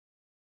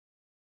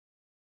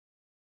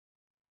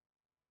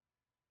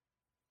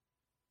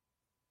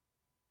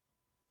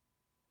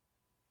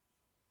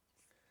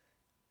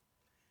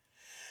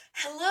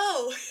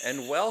Hello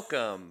And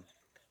welcome.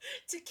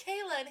 to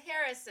Kayla and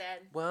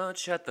Harrison. Won't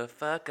shut the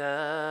fuck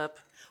up.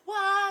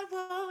 Why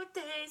won't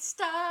they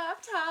stop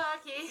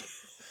talking?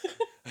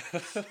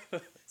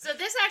 So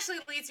this actually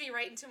leads me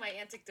right into my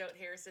anecdote,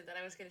 Harrison, that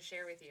I was going to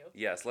share with you.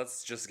 Yes,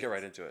 let's just get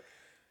right into it.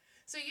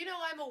 So you know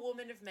I'm a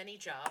woman of many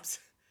jobs,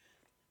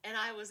 and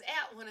I was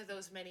at one of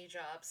those many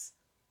jobs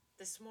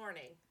this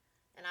morning,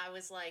 and I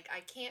was like, I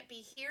can't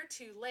be here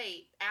too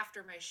late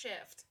after my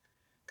shift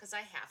because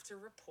I have to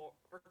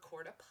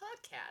record a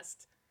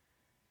podcast.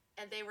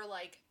 And they were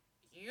like,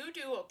 you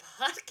do a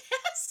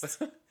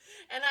podcast?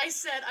 And I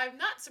said, I'm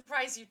not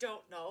surprised you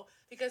don't know,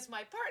 because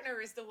my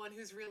partner is the one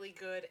who's really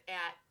good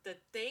at the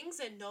things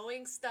and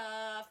knowing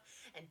stuff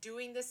and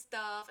doing this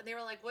stuff. And they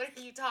were like, what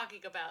are you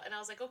talking about? And I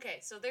was like, okay,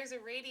 so there's a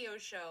radio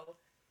show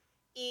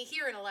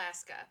here in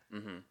Alaska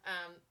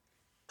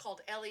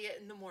called Elliot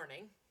in the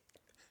Morning.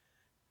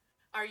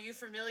 Are you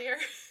familiar?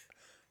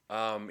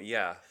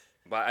 Yeah.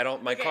 But I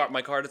don't Okay.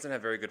 my car doesn't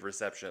have very good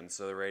reception,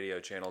 so the radio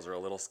channels are a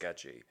little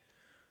sketchy.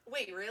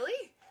 Wait,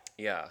 really?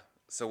 Yeah.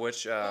 So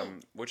which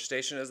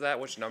station is that?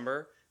 Which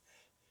number?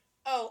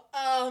 Oh,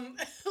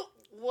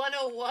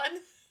 101.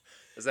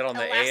 Is that on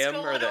the Alaska AM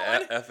or the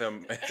 101?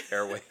 FM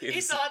airwaves?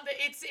 It's on the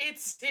it's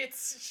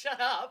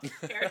shut up,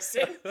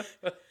 Harrison.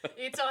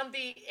 It's on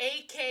the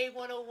AK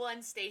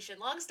 101 station.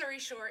 Long story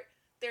short,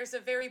 there's a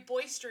very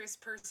boisterous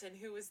person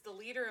who is the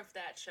leader of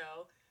that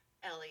show,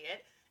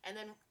 Elliot, and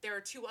then there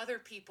are two other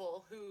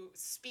people who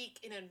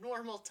speak in a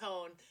normal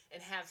tone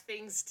and have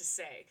things to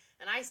say.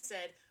 And I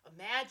said,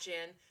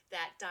 imagine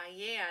that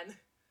Diane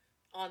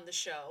on the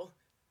show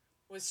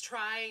was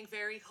trying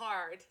very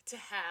hard to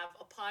have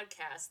a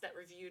podcast that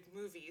reviewed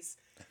movies,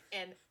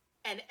 and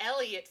an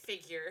Elliot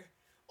figure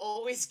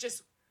always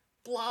just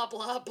blah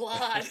blah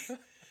blah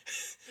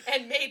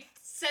and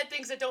said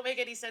things that don't make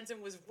any sense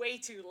and was way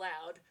too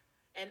loud.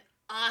 And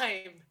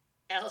I'm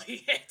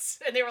Elliot.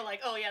 And they were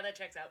like, oh yeah, that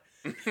checks out.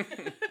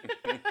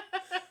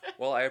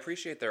 Well, I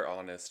appreciate their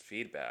honest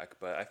feedback,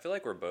 but I feel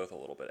like we're both a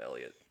little bit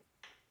Elliot.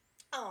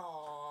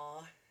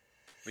 Aww.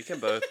 We can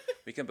both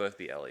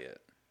be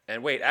Elliot.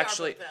 And wait, We are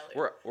actually, both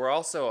Elliot. we're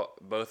also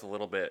both a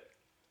little bit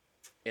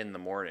in the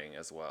morning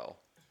as well.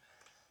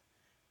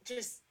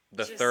 Just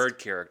The third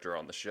character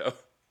on the show.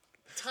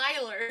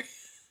 Tyler.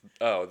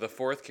 Oh, the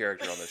fourth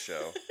character on the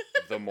show.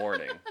 The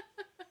morning.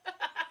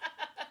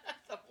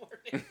 The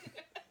morning.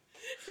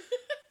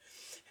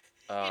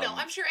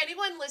 I'm sure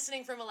anyone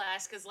listening from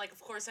Alaska is like, of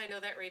course I know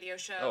that radio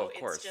show. Oh, of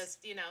course. It's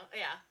just, yeah.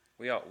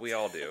 We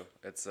all do.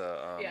 It's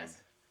a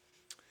Yes.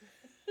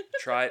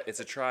 it's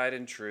a tried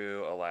and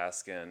true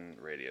Alaskan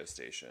radio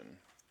station.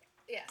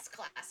 Yes,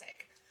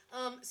 classic.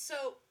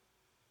 So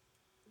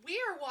we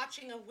are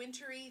watching a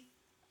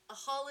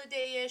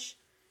holiday-ish,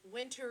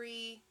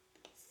 wintry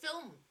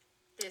film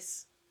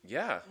this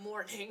Yeah.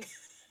 morning.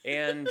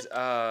 And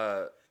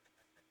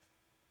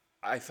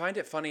I find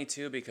it funny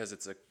too because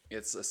it's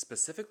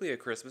specifically a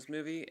Christmas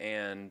movie,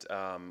 and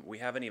we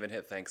haven't even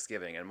hit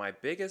Thanksgiving. And my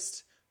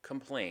biggest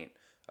complaint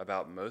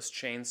about most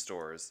chain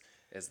stores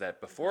is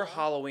that before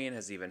Halloween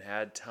has even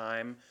had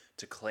time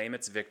to claim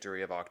its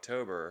victory of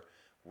October,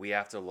 we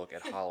have to look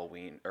at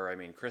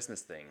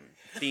Christmas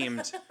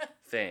themed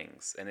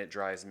things, and it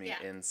drives me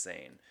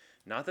insane.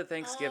 Not that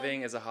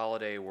Thanksgiving is a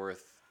holiday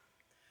worth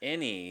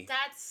any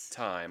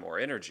time or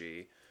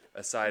energy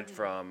aside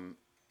from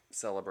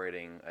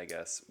celebrating, I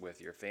guess,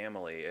 with your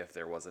family if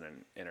there wasn't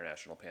an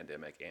international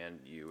pandemic and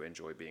you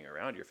enjoy being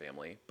around your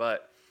family.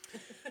 But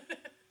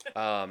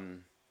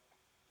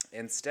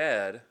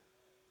instead,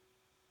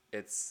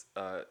 it's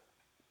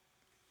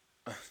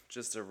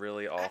just a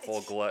really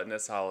awful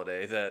gluttonous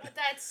holiday that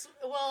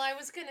I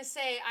was gonna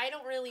say I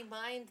don't really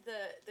mind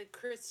the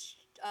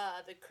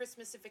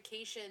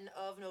Christmasification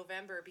of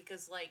November,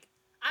 because like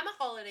I'm a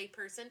holiday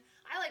person.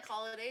 I like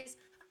holidays.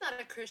 I'm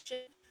not a Christian,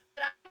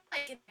 but I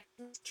like a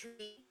Christmas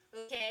tree.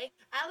 Okay,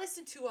 I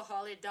listen to a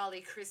Holly Dolly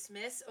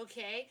Christmas.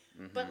 Okay,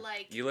 but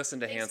like you listen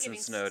to Hanson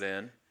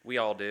Snowden. We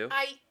all do.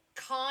 I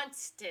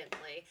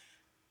constantly,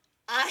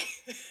 I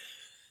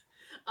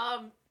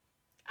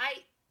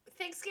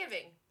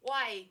Thanksgiving.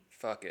 Why?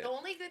 Fuck it. The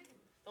only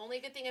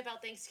good thing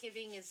about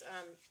Thanksgiving is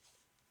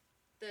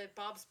the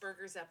Bob's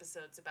Burgers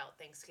episodes about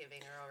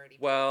Thanksgiving are already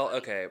Well, funny.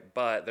 okay,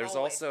 but there's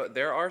Always.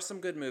 there are some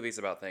good movies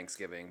about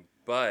Thanksgiving,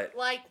 but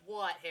Like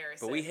what,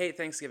 Harrison? we hate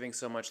Thanksgiving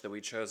so much that we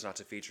chose not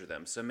to feature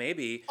them. So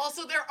maybe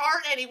Also, there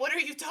aren't any. What are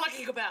you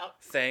talking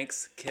about?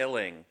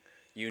 Thanksgiving.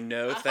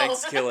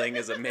 Thanksgiving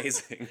is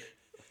amazing.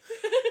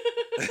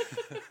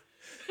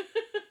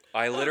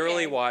 I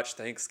literally watch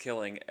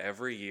Thanksgiving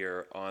every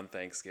year on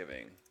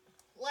Thanksgiving.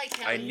 Like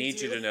how I need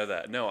you to know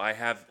that. No, I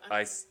have.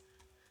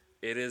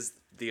 It is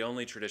the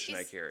only tradition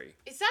I carry.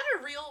 Is that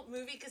a real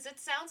movie? Because it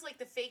sounds like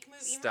the fake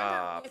movie.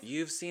 Stop.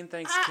 You've seen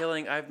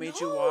Thanksgiving. I've made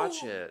you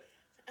watch it.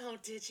 Oh,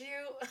 did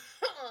you?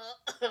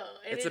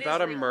 It's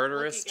about a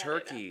murderous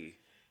turkey.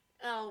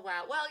 Oh,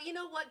 wow. Well, you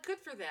know what? Good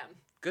for them.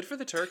 Good for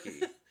the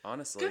turkey,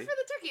 honestly. Good for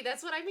the turkey.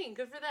 That's what I mean.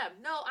 Good for them.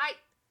 No,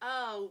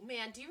 oh,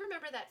 man. Do you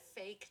remember that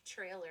fake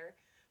trailer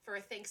for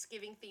a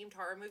Thanksgiving-themed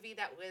horror movie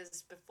that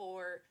was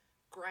before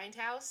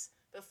Grindhouse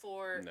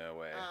before No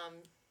way.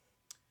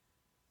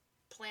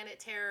 Planet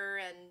Terror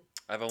and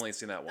I've only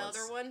seen that the once.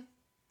 other one?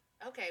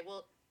 Okay,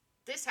 well,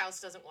 this house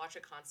doesn't watch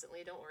it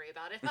constantly. Don't worry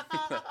about it.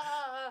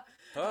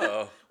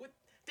 Oh.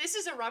 This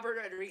is a Robert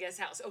Rodriguez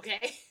house,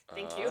 okay?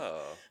 Thank you.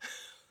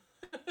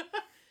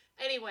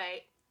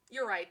 Anyway,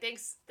 you're right.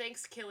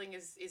 Thanksgiving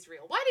is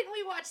real. Why didn't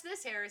we watch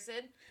this,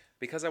 Harrison?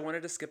 Because I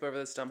wanted to skip over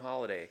this dumb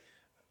holiday.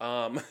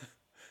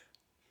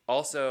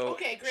 Also,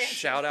 Okay, granted.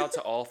 shout out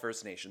to all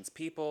First Nations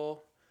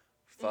people.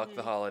 Fuck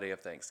the holiday of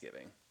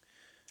Thanksgiving.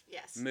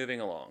 Yes.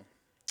 Moving along.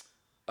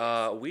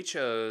 We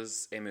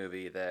chose a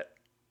movie that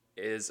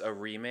is a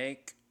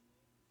remake.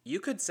 You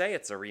could say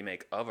it's a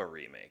remake of a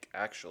remake,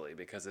 actually,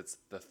 because it's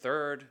the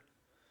third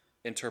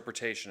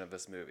interpretation of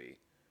this movie.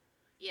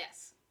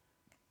 Yes.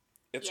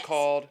 It's Yes,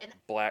 called and-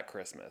 Black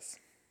Christmas.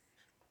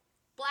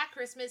 Black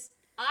Christmas.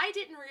 I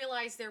didn't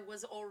realize there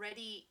was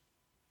already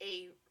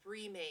a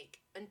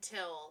remake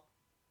until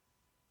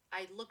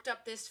I looked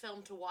up this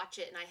film to watch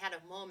it, and I had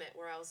a moment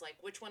where I was like,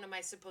 which one am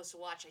I supposed to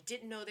watch? I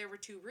didn't know there were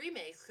two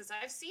remakes, because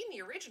I've seen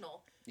the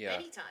original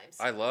many times.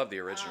 I love the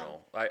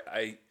original.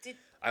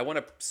 I want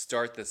to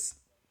start this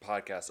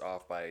podcast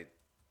off by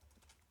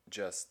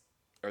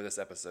this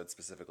episode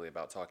specifically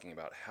about talking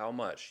about how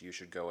much you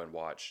should go and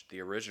watch the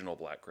original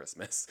Black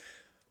Christmas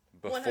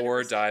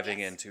before 100%, diving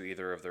yes. into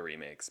either of the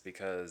remakes,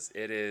 because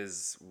it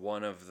is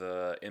one of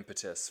the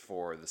impetus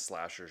for the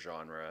slasher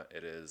genre.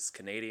 It is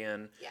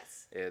Canadian.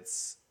 Yes.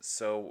 It's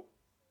so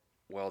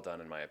well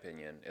done, in my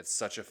opinion. It's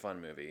such a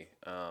fun movie.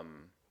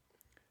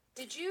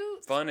 Did you...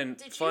 Fun in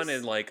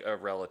s- like a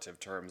relative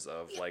terms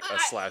of like a I-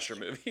 slasher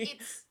movie.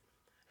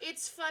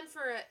 It's fun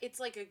it's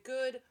like a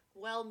good,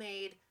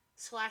 well-made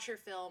slasher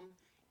film.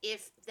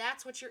 If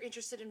that's what you're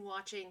interested in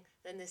watching,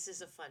 then this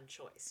is a fun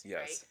choice, Yes.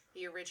 right?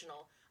 The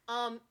original.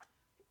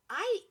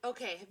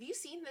 Have you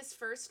seen this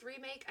first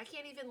remake? I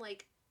can't even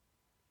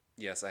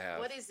Yes, I have.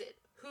 what is it?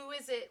 Who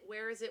is it?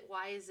 Where is it?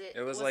 Why is it?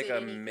 It was like it a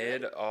any good?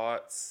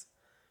 mid-aughts.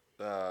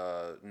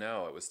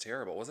 No, it was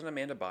terrible. Wasn't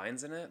Amanda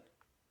Bynes in it?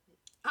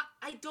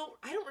 I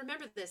don't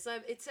remember this.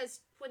 It says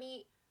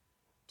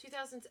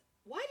 2000s.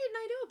 Why didn't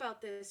I know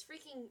about this?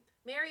 Freaking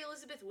Mary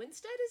Elizabeth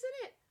Winstead is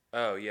in it.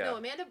 Oh yeah. No,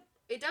 Amanda.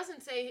 It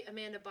doesn't say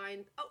Amanda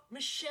Bynes. Oh,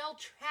 Michelle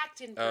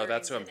Trachtenberg. Oh,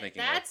 that's is what I'm in it.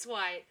 thinking of. That's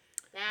why.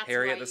 That's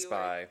Harriet why the you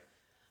Spy.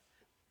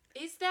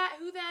 Is that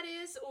who that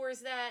is, or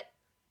is that?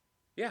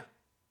 Yeah.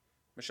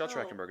 Michelle Oh.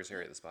 Trachtenberg is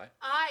Harriet the Spy.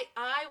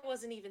 I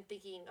wasn't even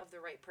thinking of the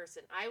right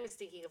person. I was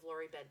thinking of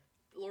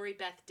Lori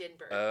Beth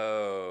Dinberg.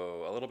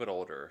 Oh, a little bit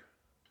older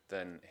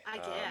than I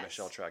guess.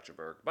 Michelle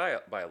Trachtenberg by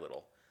a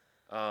little.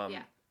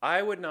 Yeah.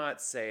 I would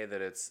not say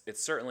that it's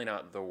certainly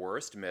not the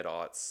worst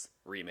mid-aughts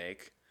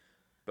remake,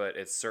 but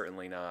it's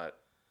certainly not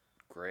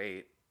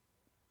great.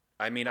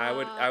 I mean,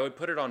 I would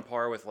put it on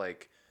par with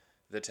like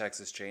the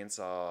Texas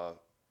Chainsaw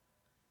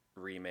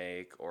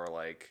remake, or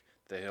like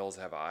the Hills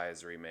Have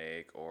Eyes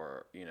remake,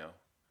 or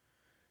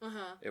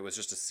it was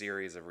just a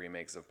series of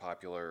remakes of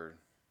popular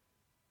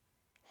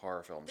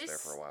horror films there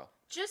for a while.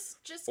 Just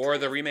Or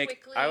kind the of remake,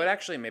 quickly, I would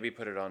actually maybe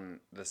put it on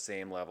the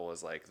same level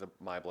as like the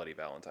My Bloody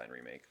Valentine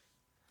remake.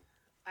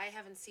 I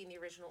haven't seen the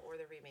original or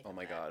the remake. Oh of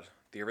my that. god.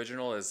 The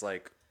original is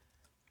like,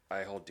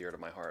 I hold dear to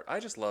my heart. I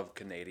just love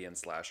Canadian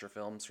slasher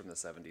films from the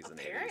 70s and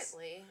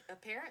 80s.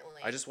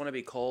 Apparently. I just want to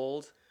be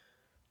cold,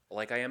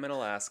 like I am in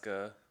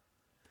Alaska.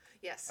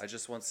 Yes. I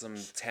just want some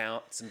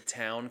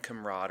town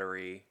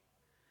camaraderie,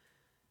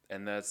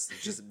 and that's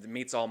just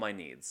meets all my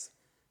needs.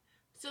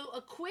 So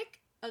a quick,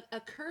 a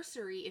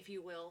cursory, if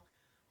you will,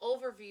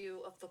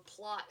 overview of the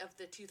plot of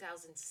the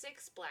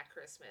 2006 Black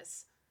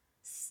Christmas.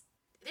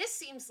 This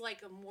seems like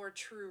a more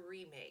true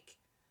remake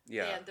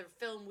Yeah. than the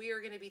film we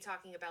are going to be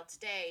talking about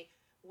today,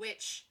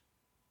 which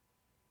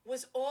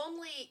was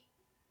only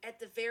at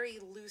the very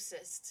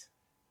loosest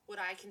would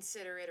I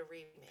consider it a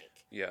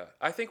remake. Yeah.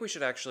 I think we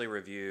should actually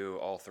review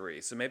all three.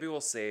 So maybe we'll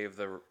save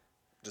the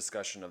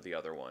discussion of the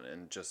other one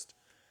and just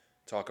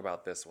talk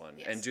about this one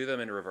Yes. and do them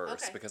in reverse,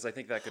 Okay. because I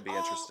think that could be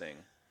interesting.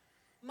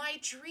 My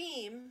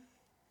dream,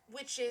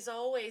 which has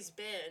always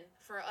been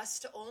for us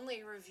to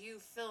only review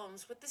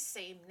films with the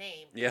same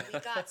name. Yeah. We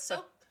got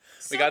so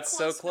We got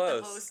so with the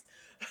close. host.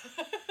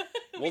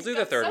 We'll do got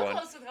the third so one.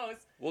 close with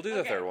host. We'll do the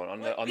Okay. third one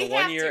on the We have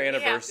 1 to, year we have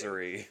to.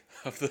 anniversary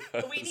of the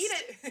host.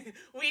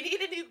 We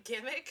need a new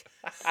gimmick,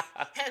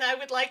 and I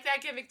would like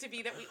that gimmick to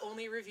be that we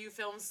only review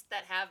films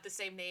that have the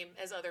same name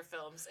as other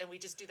films, and we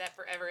just do that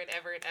forever and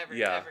ever and ever.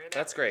 Yeah, and ever and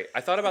that's ever. great. I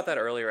thought about that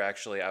earlier,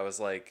 actually. I was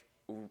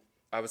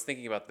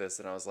thinking about this,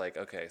 and I was like,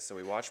 okay, so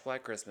we watched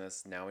Black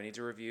Christmas. Now we need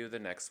to review the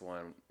next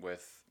one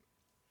with,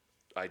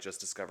 I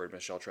just discovered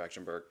Michelle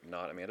Trachtenberg,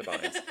 not Amanda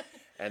Bynes,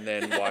 and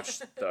then watch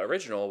the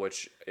original,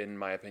 which in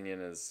my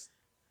opinion is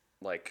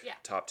like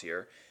top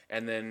tier.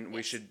 And then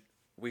we should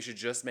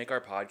just make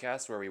our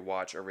podcast where we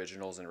watch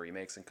originals and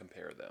remakes and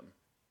compare them.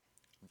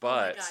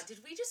 But Oh my god, did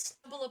we just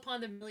stumble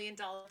upon the $1 million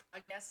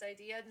podcast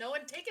idea? No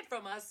one take it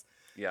from us.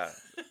 yeah,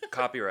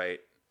 copyright.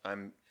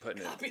 I'm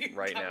putting Copy- it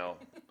right copy- now.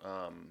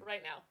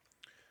 Right now.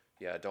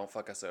 Yeah, don't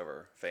fuck us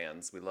over,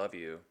 fans. We love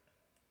you.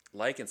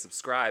 like and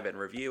subscribe and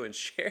review and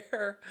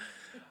share.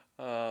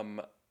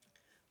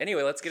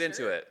 Anyway, let's get into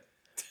Sure. it.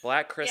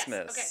 Black Yes,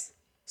 Christmas. okay.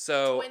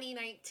 So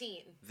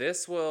 2019.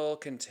 this will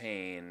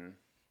contain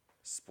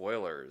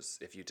spoilers.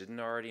 If you didn't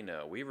already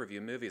know, we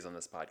review movies on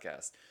this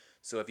podcast.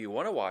 So if you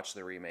want to watch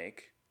the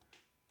remake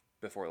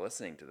before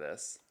listening to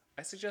this,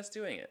 I suggest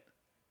doing it.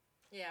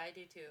 Yeah, I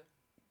do too.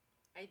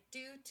 I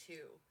do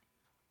too.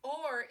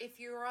 Or if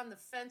you're on the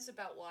fence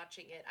about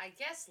watching it, I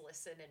guess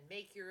listen and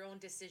make your own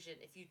decision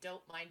if you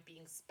don't mind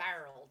being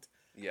spiraled.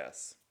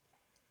 Yes.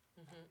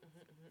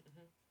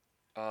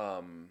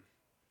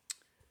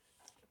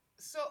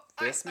 So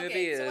This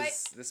movie okay,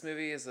 so this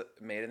movie is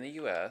made in the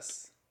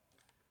U.S.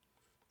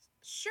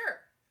 sure.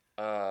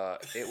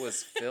 It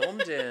was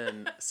filmed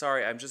in.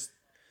 Sorry, I'm just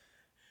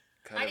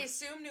kind I of.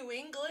 assume New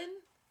England,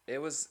 It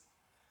was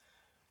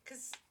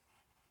because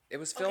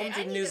filmed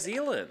I in need New to-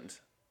 Zealand.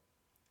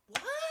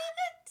 what?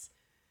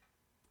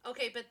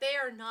 Okay, but they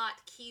are not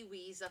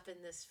Kiwis up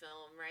in this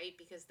film, right?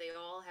 Because they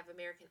all have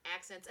American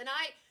accents. And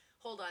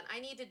hold on, I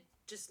need to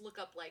just look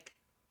up like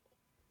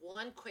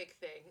one quick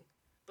thing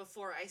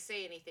before I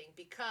say anything,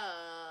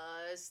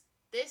 because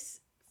this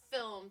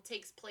film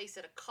takes place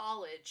at a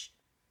college,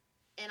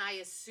 and I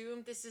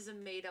assume this is a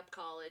made-up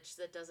college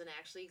that doesn't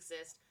actually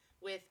exist,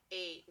 with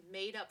a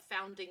made-up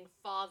founding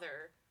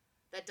father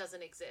that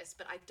doesn't exist.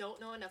 But I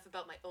don't know enough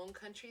about my own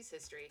country's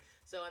history,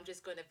 so I'm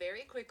just going to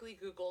very quickly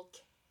Google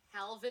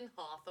Calvin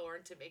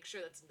Hawthorne to make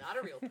sure that's not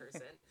a real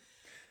person.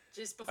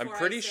 Just before I'm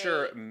pretty I say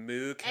sure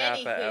Mu Kappa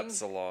anything.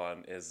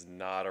 Epsilon is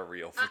not a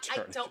real I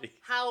fraternity don't.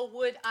 How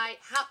would I?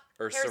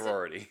 or Harrison,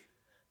 sorority.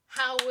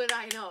 How would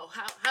I know?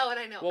 How would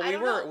I know? Well, I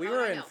don't know. we How would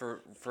were I in know?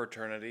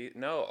 fraternity.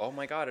 No, oh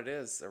my God, it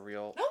is a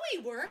real. No,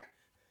 we weren't.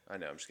 I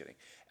know, I'm just kidding.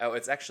 Oh,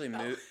 it's actually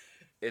Mu.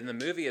 In the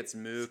movie, it's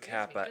Mu Excuse me,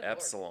 Kappa good lord.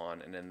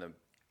 Epsilon, and in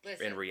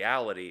Listen,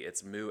 reality,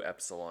 it's Mu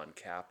Epsilon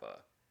Kappa.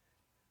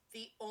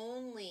 the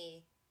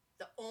only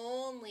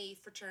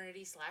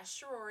fraternity /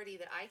 sorority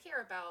that I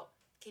care about.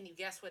 Can you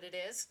guess what it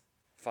is?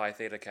 Phi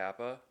Theta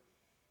Kappa.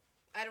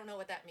 I don't know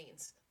what that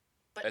means.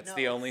 But It's no.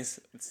 the only.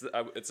 It's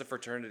a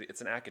fraternity. It's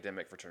an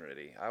academic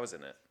fraternity. I was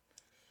in it.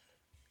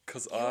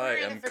 Cause You were I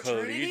in a am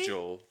fraternity?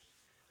 collegial.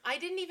 I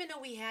didn't even know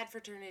we had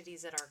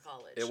fraternities at our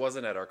college. It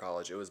wasn't at our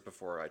college. It was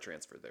before I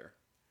transferred there.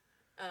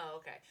 Oh,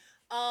 okay.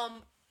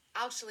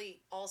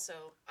 Actually, also,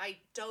 I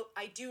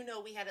do know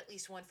we had at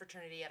least one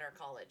fraternity at our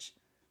college,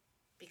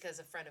 because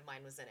a friend of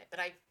mine was in it. But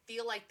I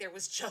feel like there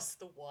was just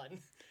the one,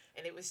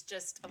 and it was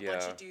just a bunch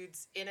Yeah. of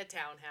dudes in a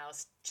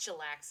townhouse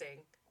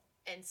chillaxing,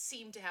 and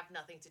seemed to have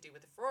nothing to do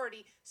with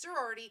the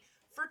sorority.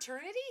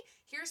 Fraternity?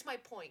 Here's my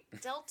point.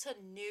 Delta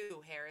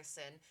Nu,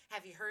 Harrison.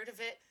 Have you heard of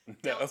it? No.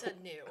 Delta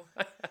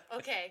Nu.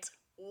 Okay.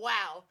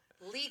 Wow.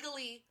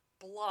 Legally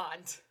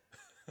Blonde.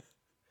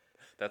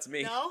 That's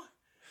me. No?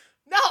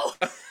 No!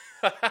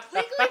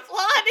 Legally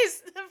Blonde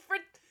is the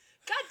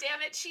God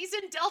damn it, she's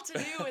in Delta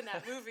Nu in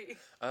that movie.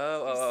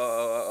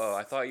 Oh!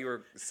 I thought you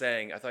were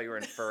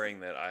inferring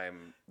that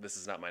this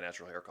is not my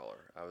natural hair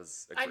color.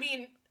 I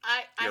mean,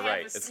 I You're have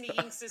right, a it's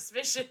sneaking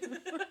suspicion.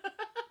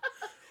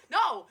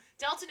 No,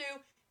 Delta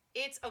Nu,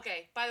 it's,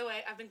 okay, by the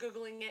way, I've been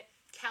Googling it.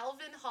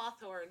 Calvin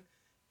Hawthorne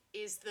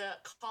is the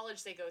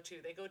college they go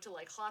to. They go to,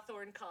 like,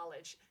 Hawthorne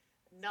College.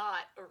 Not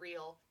a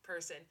real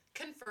person.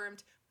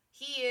 Confirmed.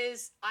 He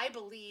is, I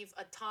believe,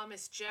 a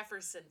Thomas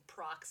Jefferson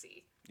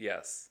proxy.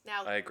 Yes.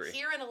 Now, I agree.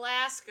 here in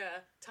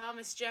Alaska,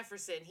 Thomas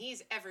Jefferson,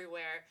 he's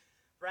everywhere,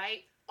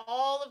 right?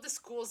 All of the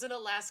schools in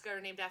Alaska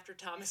are named after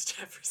Thomas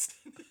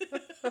Jefferson.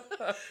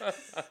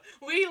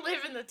 We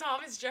live in the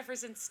Thomas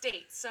Jefferson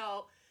state,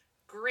 so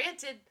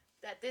granted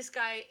that this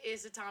guy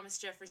is a Thomas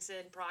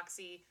Jefferson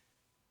proxy,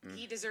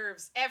 he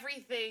deserves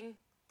everything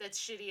that's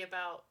shitty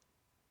about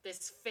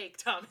this fake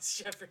Thomas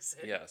Jefferson.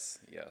 Yes,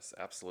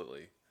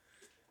 absolutely.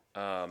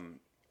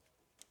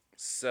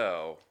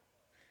 So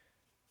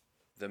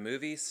the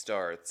movie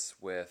starts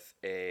with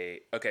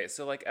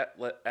so like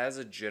as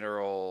a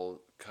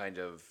general kind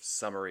of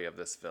summary of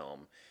this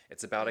film,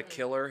 it's about a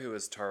killer who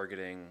is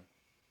targeting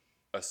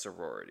a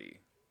sorority.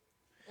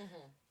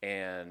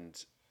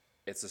 And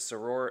it's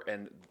a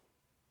and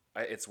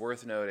it's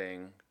worth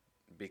noting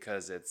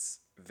because it's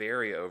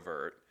very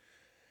overt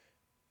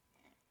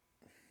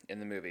in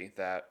the movie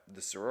that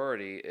the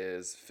sorority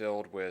is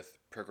filled with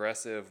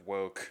progressive,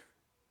 woke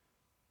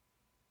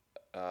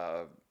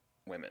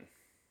women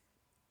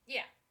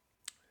Yeah.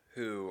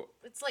 who,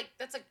 That's like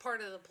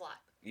part of the plot.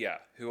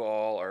 who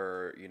all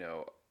are,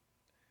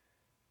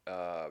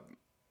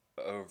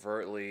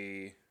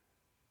 overtly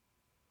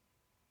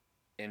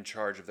in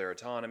charge of their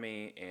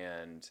autonomy,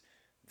 and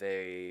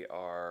they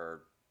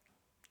are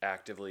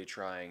actively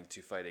trying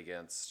to fight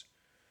against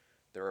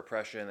the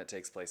repression that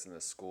takes place in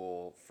the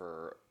school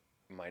for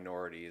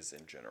minorities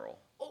in general.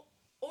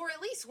 Or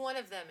at least one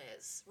of them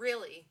is,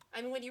 really.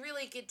 I mean, when you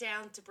really get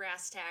down to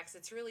brass tacks,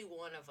 it's really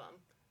one of them.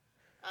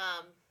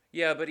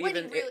 Yeah, but when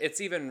even you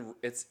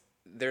really-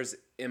 there's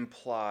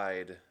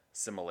implied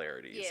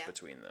similarities Yeah.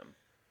 between them.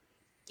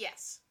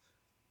 Yes.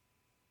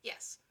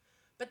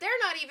 But they're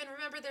not even,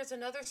 remember, there's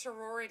another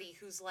sorority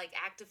who's like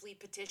actively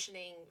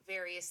petitioning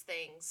various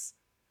things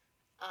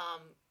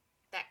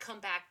that come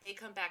back. They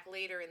come back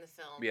later in the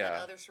film. Yeah.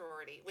 That other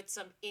sorority with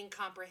some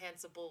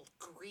incomprehensible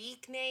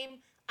Greek name.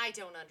 I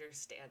don't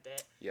understand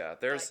it. Yeah,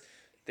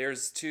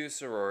 there's two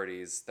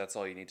sororities, that's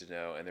all you need to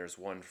know, and there's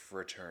one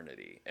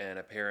fraternity. And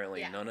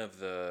apparently none of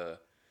the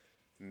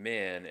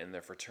men in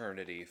the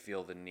fraternity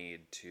feel the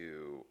need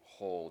to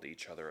hold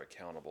each other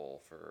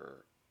accountable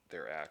for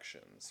their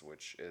actions,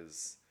 which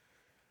is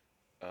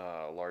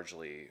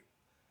largely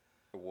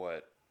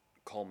what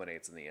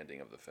culminates in the ending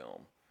of the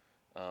film.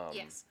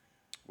 Yes.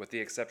 With the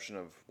exception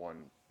of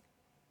one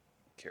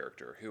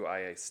character, who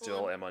I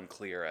still am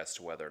unclear as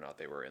to whether or not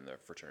they were in the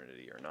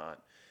fraternity or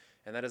not.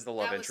 And that is the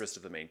love interest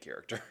of the main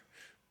character.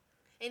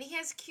 And he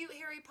has cute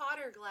Harry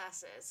Potter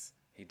glasses.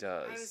 He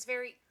does. I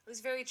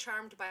was very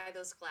charmed by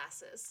those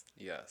glasses.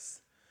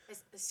 Yes.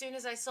 As soon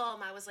as I saw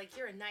him, I was like,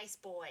 "You're a nice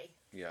boy.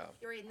 Yeah.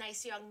 You're a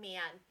nice young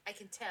man. I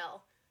can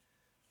tell,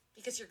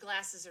 because your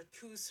glasses are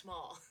too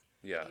small.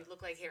 Yeah. You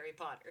look like Harry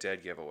Potter."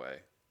 Dead giveaway.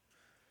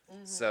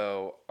 Mm-hmm.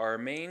 So our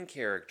main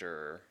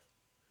character,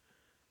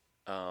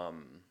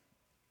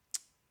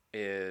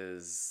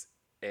 is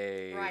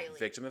a Riley.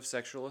 victim of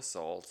sexual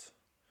assault,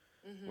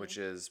 which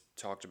is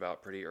talked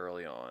about pretty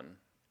early on.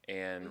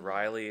 And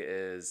Riley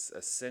is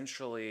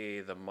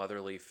essentially the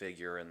motherly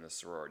figure in the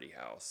sorority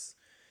house.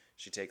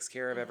 She takes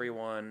care of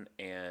everyone,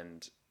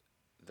 and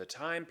the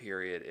time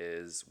period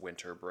is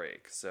winter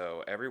break.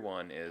 So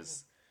everyone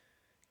is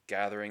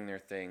gathering their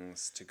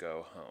things to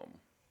go home.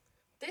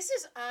 This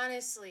is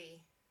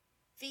honestly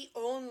the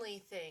only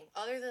thing,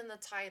 other than the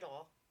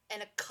title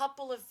and a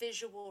couple of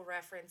visual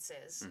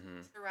references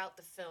throughout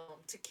the film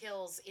to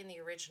kills in the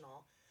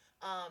original.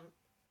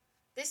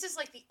 This is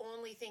like the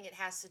only thing it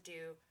has to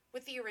do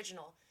with the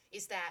original,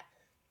 is that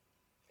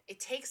it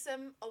takes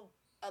them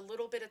a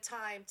little bit of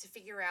time to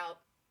figure out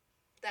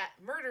that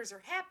murders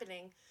are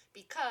happening,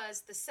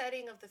 because the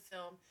setting of the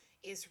film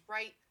is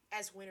right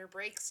as winter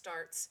break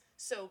starts.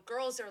 So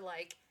girls are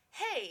like,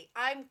 "Hey,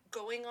 I'm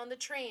going on the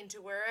train to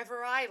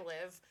wherever I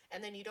live,"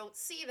 and then you don't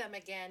see them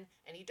again,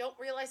 and you don't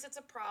realize it's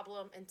a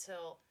problem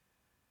until,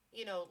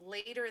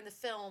 later in the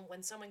film,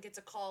 when someone gets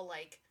a call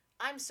like,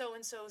 "I'm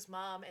so-and-so's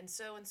mom, and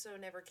so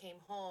never came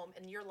home,"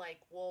 and you're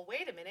like, "Well,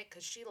 wait a minute,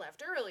 because she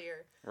left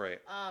earlier."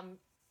 Right.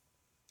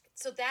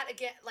 So that,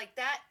 again, like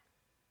that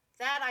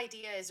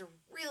idea is a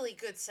really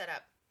good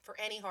setup for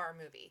any horror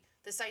movie.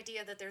 This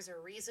idea that there's a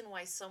reason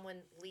why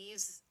someone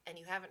leaves and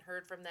you haven't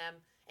heard from them,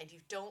 and you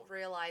don't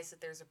realize that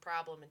there's a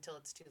problem until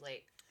it's too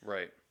late.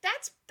 Right.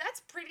 That's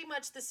pretty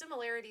much the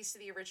similarities to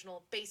the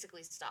original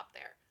basically stop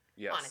there.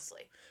 Yes.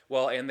 Honestly.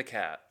 Well, and the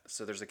cat.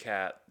 So there's a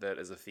cat that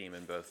is a theme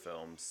in both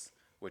films,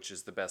 which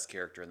is the best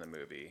character in the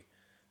movie.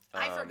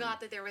 I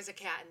forgot that there was a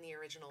cat in the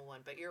original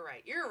one, but you're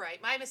right. You're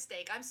right. My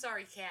mistake. I'm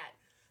sorry, cat.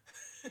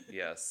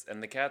 Yes,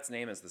 and the cat's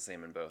name is the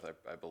same in both,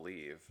 I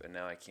believe. And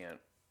now I can't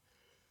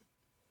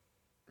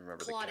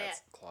remember Claudette. the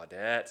cat's...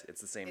 Claudette. It's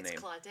the same name.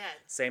 It's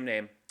Claudette. Same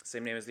name.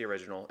 Same name as the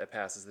original. It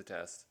passes the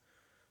test.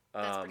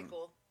 That's pretty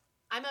cool.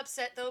 I'm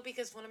upset, though,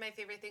 because one of my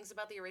favorite things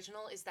about the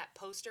original is that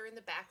poster in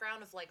the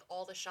background of, like,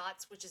 all the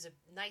shots, which is a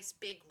nice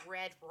big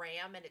red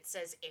ram, and it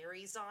says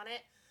Aries on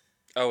it.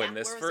 Oh, and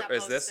this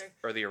is this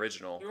or the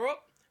original?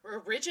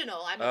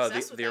 Original. I'm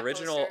obsessed with the that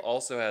original poster.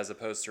 also has a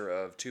poster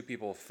of two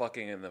people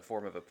fucking in the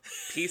form of a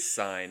peace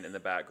sign in the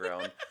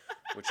background,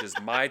 which is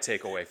my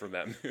takeaway from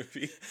that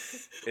movie.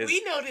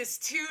 We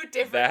noticed two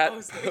different that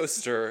posters.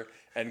 Poster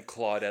and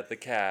Claudette the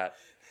cat,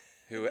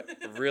 who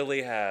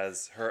really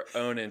has her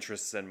own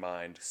interests in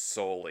mind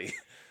solely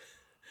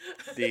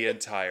the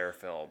entire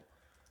film.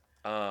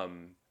 Wow,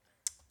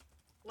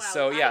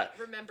 so yeah, I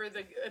remember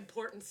the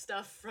important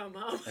stuff from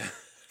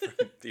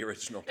the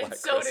original Black and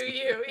so Christmas. do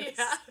you,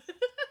 yeah.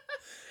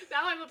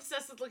 Now I'm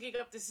obsessed with looking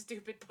up this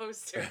stupid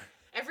poster.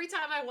 Every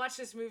time I watch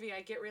this movie, I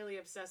get really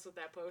obsessed with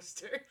that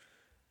poster.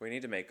 We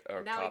need to make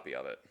a Now copy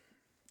of it.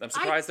 I'm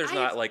surprised there's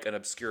not like an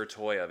obscure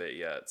toy of it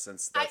yet,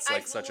 since that's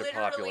like such a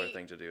popular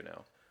thing to do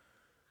now.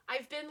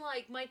 I've been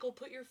like, "Michael,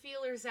 put your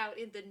feelers out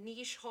in the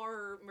niche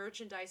horror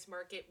merchandise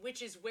market,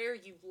 which is where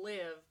you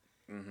live,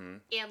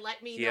 and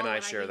let me know and I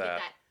when share I can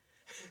get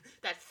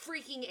that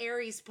freaking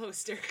Aries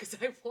poster, because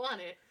I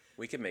want it."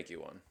 We can make you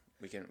one.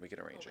 We can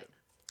arrange it.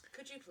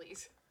 Could you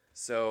please?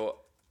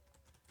 So,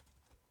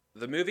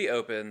 the movie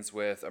opens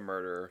with a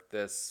murder.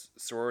 This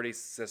sorority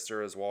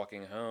sister is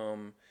walking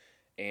home,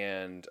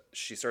 and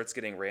she starts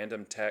getting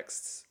random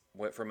texts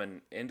from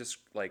an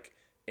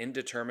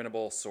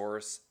indeterminable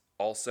source.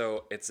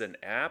 Also, it's an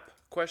app, ?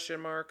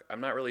 I'm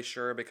not really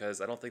sure,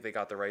 because I don't think they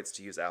got the rights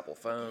to use Apple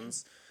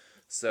phones.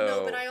 So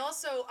No, but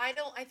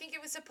I think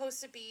it was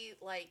supposed to be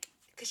like,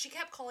 because she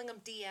kept calling them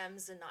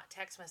DMs and not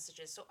text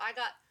messages. So I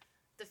got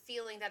the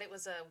feeling that it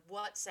was a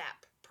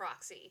WhatsApp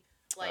proxy.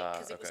 Like,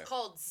 because it was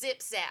called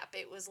Zip Zap.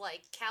 It was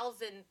like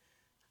Calvin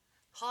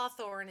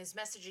Hawthorne is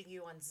messaging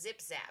you on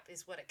Zip Zap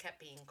is what it kept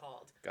being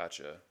called.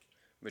 Gotcha.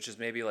 Which is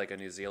maybe like a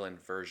New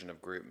Zealand version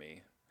of GroupMe.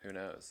 Who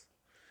knows?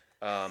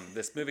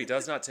 This movie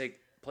does not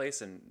take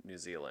place in New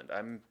Zealand.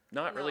 I'm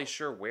not really No.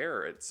 sure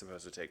where it's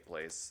supposed to take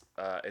place.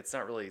 It's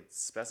not really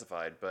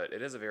specified, but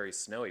it is a very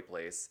snowy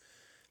place.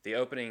 The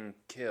opening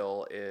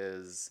kill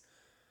is,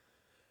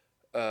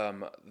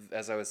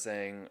 as I was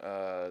saying,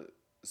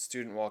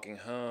 student walking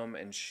home,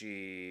 and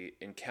she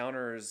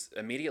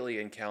immediately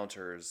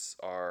encounters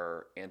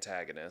our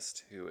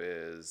antagonist, who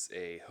is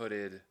a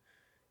hooded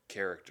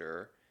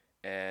character,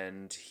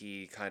 and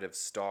he kind of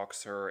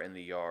stalks her in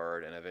the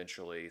yard and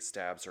eventually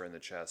stabs her in the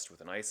chest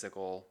with an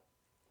icicle.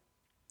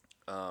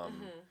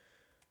 Mm-hmm.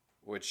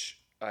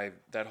 Which I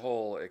that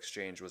whole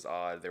exchange was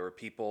odd. There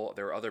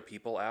were other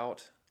people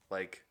out,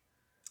 like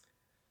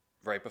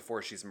right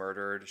before she's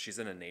murdered. She's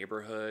in a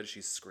neighborhood.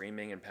 She's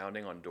screaming and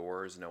pounding on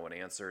doors. No one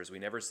answers. We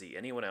never see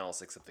anyone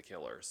else except the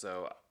killer.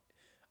 So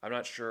I'm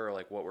not sure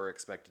like what we're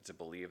expected to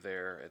believe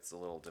there. It's a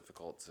little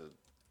difficult to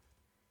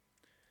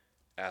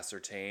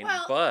ascertain.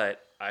 Well,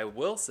 But I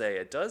will say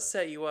it does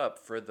set you up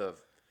for the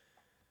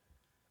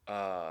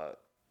uh,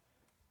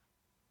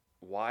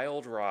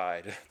 wild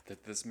ride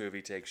that this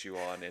movie takes you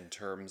on in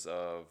terms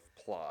of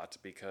plot,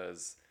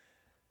 because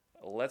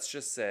let's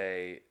just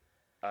say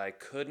I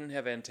couldn't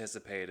have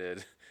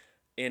anticipated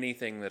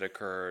anything that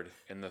occurred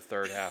in the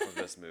third half of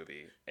this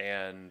movie.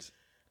 And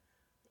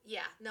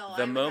yeah, no, the I would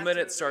have moment to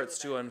it agree starts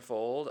with to that.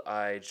 unfold,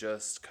 I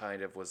just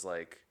kind of was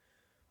like,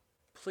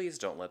 please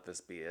don't let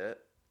this be it.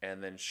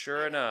 And then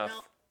sure I know. No, enough,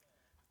 I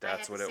that's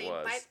had the what it same.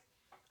 was.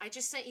 I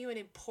just sent you an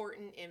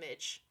important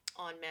image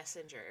on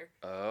Messenger.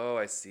 Oh,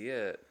 I see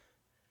it.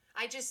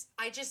 I just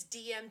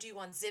DM'd you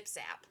on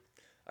ZipZap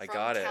I from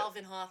got it.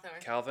 Calvin Hawthorne.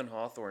 Calvin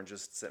Hawthorne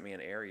just sent me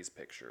an Aries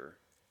picture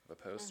of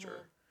a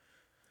poster.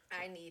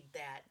 I need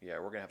that. Yeah,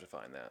 we're gonna have to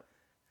find that.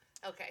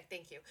 Okay,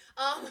 thank you.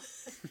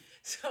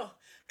 So,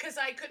 because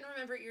I couldn't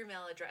remember your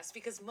email address,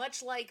 because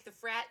much like the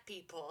frat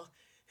people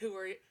who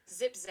were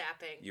zip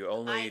zapping, You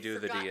only I'd do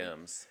the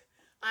forgotten- DMs.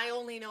 I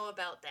only know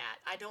about that.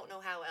 I don't know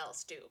how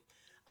else do.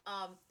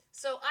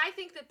 So I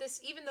think that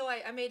this, even though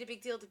I made a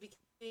big deal at the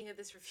beginning of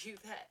this review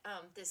that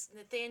this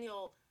not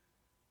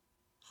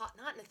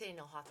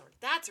Nathaniel Hawthorne,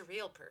 that's a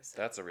real person.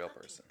 That's a real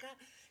Fucking person. God.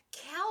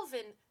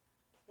 Calvin,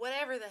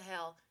 whatever the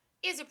hell,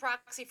 is a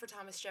proxy for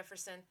Thomas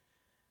Jefferson.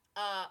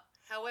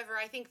 However,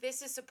 I think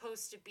this is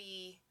supposed to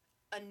be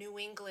a New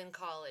England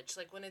college,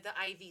 like one of the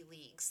Ivy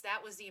Leagues.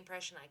 That was the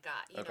impression I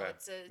got. You know, Okay.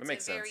 it's That a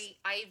makes sense. very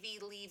Ivy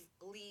League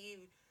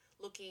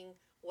looking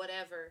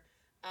whatever.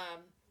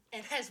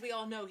 And as we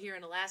all know here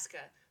in Alaska,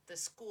 the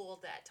school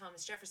that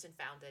Thomas Jefferson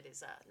founded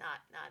is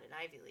not an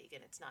Ivy League,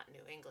 and it's not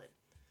New England.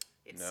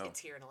 No. It's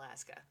here in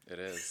Alaska. It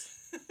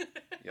is.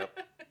 Yep.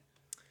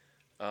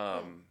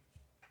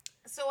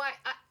 So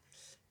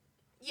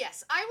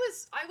yes, I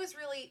was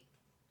really,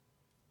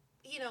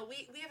 you know,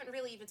 we haven't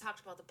really even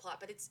talked about the plot,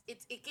 but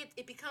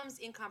it becomes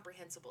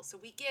incomprehensible. So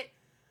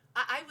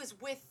I was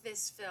with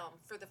this film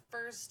for the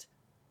first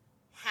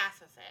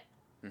half of it,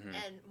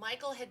 and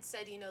Michael had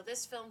said, you know,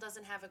 this film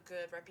doesn't have a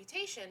good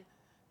reputation,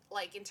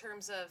 like in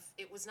terms of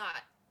it was not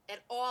at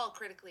all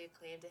critically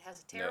acclaimed. It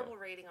has a terrible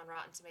rating on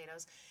Rotten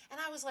Tomatoes, and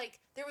I was like,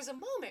 there was a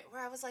moment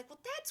where I was like, well,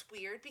 that's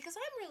weird because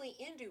I'm really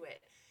into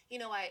it. You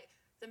know,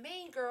 the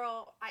main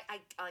girl, I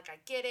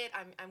get it.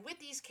 I'm with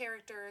these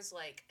characters.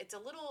 Like, it's a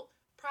little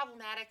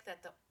problematic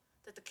that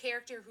the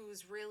character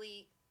who's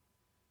really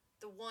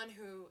the one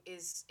who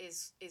is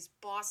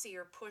bossy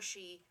or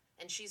pushy,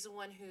 and she's the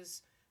one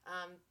who's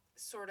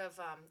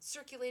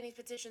circulating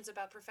petitions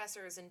about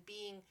professors and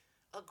being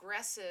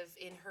aggressive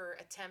in her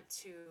attempt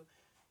to,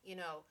 you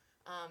know,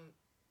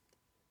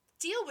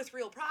 deal with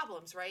real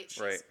problems, right?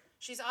 Right.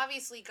 She's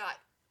obviously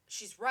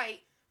she's right.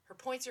 Her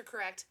points are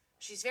correct.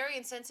 She's very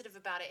insensitive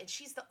about it, and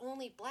she's the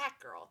only black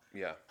girl.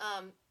 Yeah.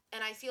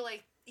 And I feel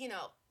like, you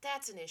know,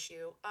 that's an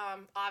issue,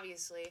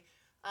 obviously.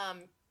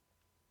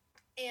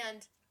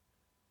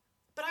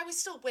 But I was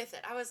still with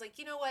it. I was like,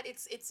 you know what?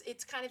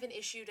 It's kind of an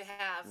issue to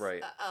have.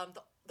 Right.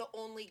 The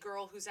only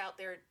girl who's out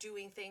there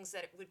doing things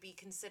that would be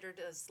considered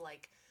as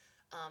like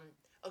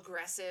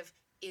aggressive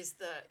is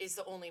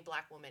the only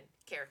black woman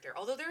character.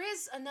 Although there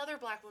is another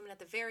black woman at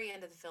the very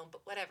end of the film,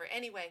 but whatever.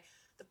 Anyway,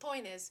 the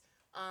point is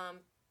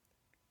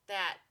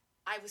that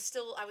I was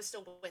still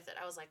with it.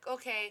 I was like,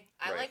 okay,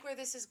 I Right. like where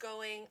this is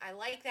going. I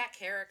like that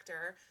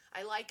character.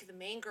 I like the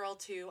main girl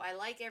too. I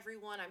like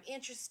everyone. I'm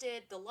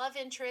interested. The love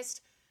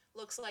interest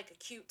looks like a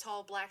cute,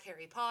 tall, black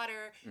Harry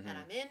Potter, and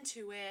I'm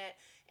into it.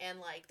 And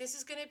like, this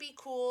is gonna be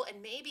cool.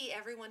 And maybe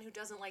everyone who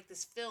doesn't like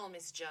this film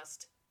is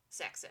just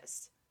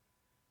sexist.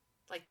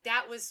 Like,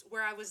 that was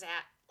where I was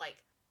at,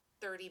 like,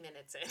 30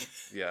 minutes in.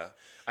 Yeah.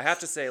 I have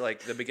to say,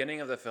 like, the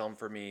beginning of the film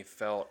for me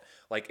felt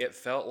like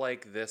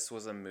this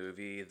was a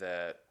movie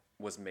that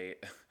was made.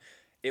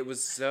 It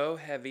was so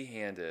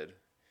heavy-handed,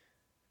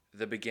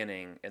 the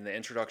beginning and the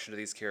introduction to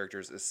these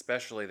characters,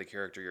 especially the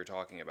character you're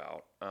talking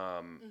about,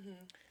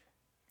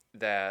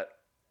 that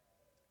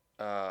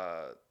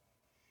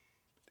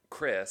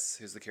Chris,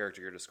 who's the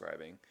character you're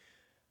describing,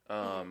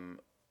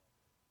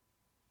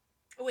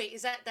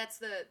 Wait, that's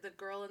the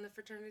girl in the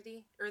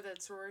fraternity? Or the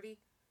sorority?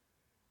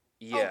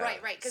 Oh, Yeah. right.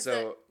 Because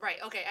So right.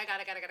 Okay, I got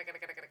it.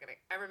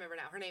 I remember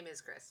now. Her name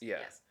is Chris. yeah.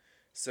 Yes.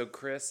 So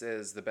Chris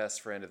is the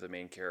best friend of the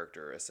main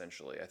character,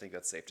 essentially. I think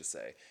that's safe to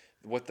say.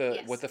 What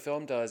Yes. the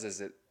film does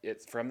is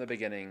it from the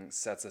beginning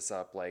sets us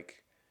up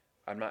like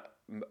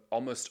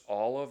almost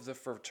all of the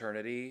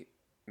fraternity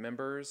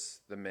members,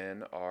 the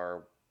men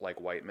are like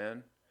white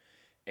men,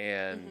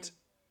 and Hmm.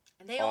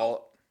 And all they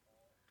all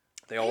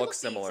they look look the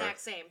similar. exact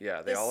same.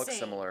 Yeah, they The all look same.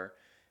 similar,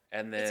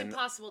 and It's then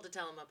impossible to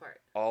tell them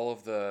apart. all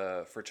of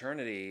the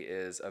fraternity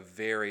is a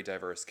very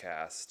diverse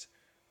cast.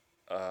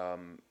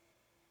 Um,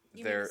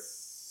 You mean they're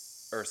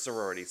or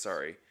sorority,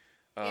 sorry.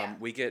 yeah.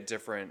 We get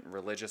different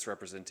religious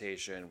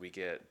representation. We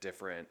get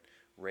different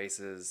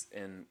races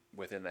in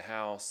within the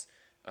house.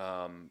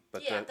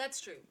 But Yeah, that's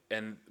true.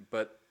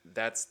 but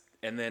that's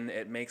and then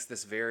it makes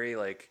this very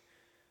like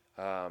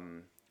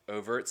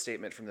overt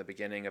statement from the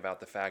beginning about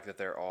the fact that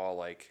they're all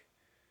like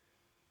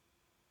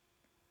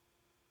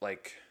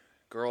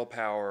girl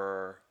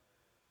power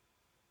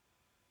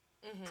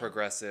Hmm.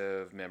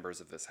 progressive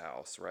members of this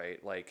house,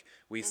 right? Like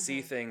we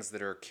see Hmm. things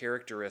that are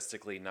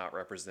characteristically not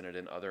represented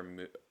in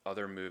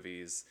other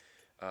movies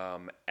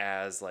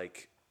as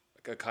like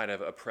a kind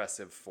of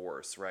oppressive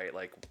force, right?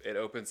 Like it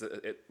opens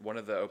it one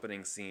of the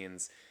opening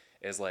scenes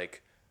is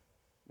like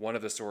one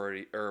of the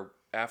sorority or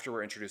after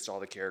we're introduced to all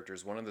the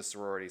characters, one of the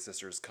sorority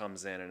sisters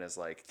comes in and is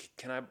like,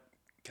 can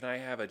I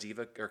have a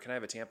diva or can I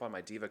have a tampon?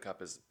 My diva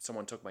cup is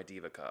someone took my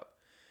diva cup,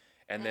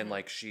 and then Hmm.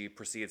 like she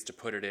proceeds to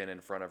put it in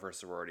front of her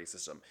sorority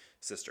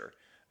sister.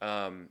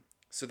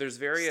 So there's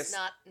various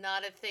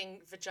Not a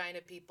thing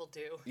vagina people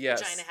do.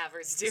 Vagina yes.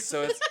 havers do.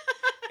 So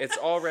it's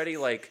already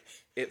like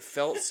it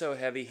felt so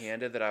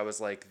heavy-handed that I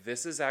was like,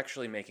 this is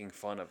actually making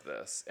fun of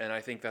this, and I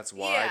think that's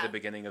why the Yeah.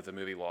 beginning of the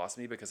movie lost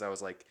me because I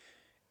was like,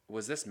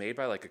 was this made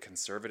by like a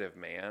conservative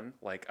man?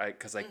 Like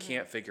because I Hmm.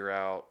 can't figure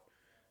out.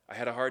 I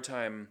had a hard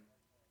time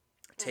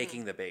Hmm.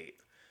 taking the bait.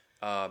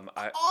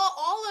 I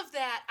All of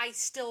that I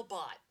still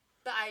bought,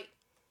 but I'm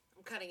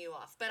cutting you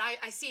off. But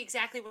I see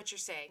exactly what you're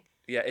saying,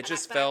 Yeah, it and I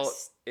just but I'm felt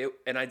it,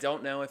 and I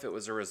don't know if it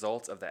was a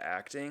result of the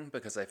acting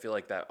because I feel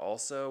like that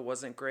also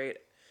wasn't great.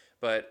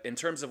 But in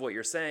terms of what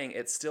you're saying,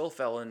 it still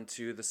fell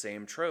into the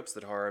same tropes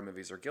that horror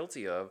movies are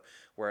guilty of.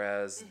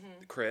 Whereas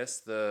hmm Chris,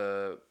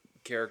 the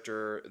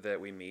character that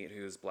we meet,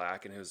 who's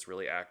black and who's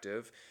really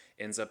active,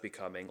 ends up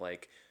becoming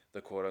like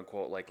the quote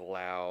unquote like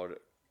loud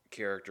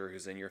character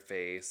who's in your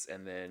face.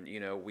 And then,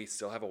 we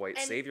still have a white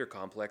and savior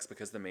complex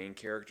because the main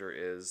character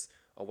is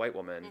a white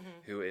woman hmm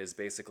who is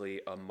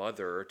basically a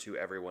mother to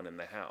everyone in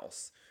the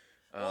house.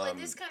 well, and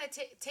this Um, kind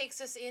of takes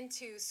us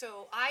into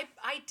so I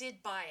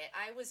did buy it.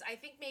 I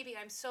think maybe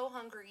I'm so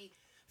hungry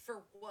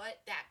for what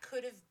that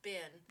could have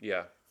been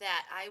yeah,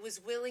 that I was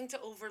willing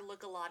to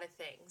overlook a lot of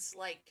things.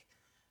 Like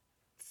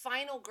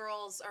final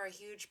girls are a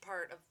huge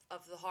part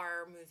of the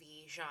horror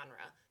movie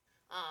genre.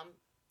 Um,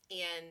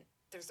 and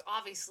there's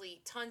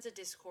obviously tons of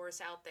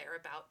discourse out there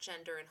about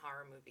gender in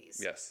horror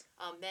movies. yes,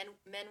 Men,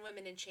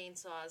 Women, and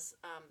Chainsaws.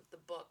 The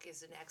book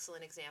is an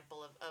excellent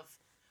example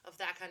of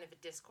that kind of a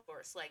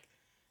discourse. Like,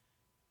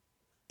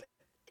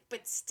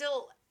 but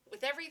still,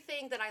 with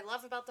everything that I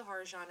love about the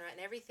horror genre and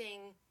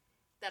everything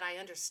that I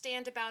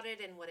understand about it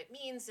and what it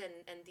means and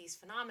these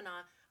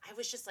phenomena, I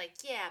was just like,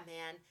 yeah,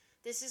 man,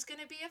 this is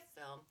gonna be a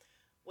film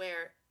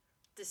where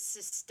the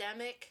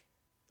systemic,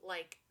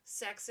 like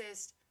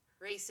sexist,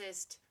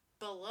 racist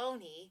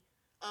baloney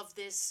of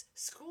this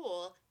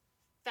school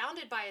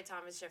founded by a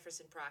Thomas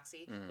Jefferson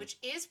proxy, mm, which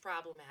is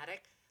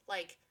problematic.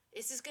 Like,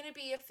 this is going to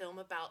be a film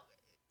about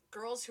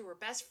girls who were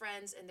best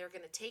friends and they're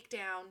going to take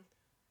down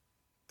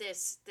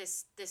this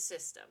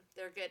system.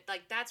 They're good.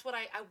 Like, that's what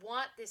I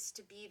want this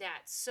to be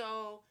that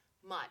so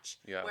much.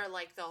 yeah, Where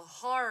like the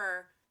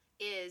horror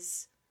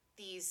is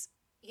these,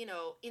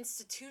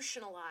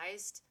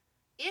 institutionalized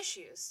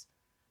issues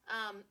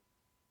um,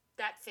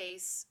 that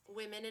face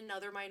women and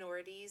other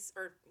minorities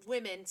or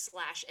women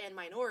slash and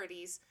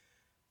minorities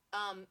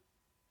um,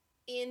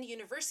 in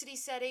university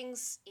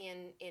settings,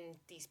 in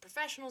these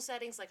professional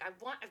settings. Like I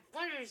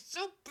wanted it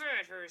so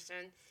bad,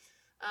 Harrison,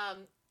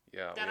 um,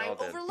 yeah, that we I all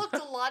did. overlooked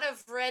a lot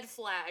of red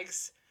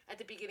flags at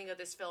the beginning of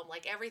this film,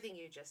 like everything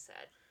you just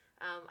said.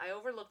 I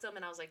overlooked them,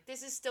 and I was like,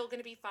 "This is still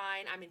gonna be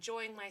fine. I'm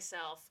enjoying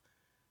myself.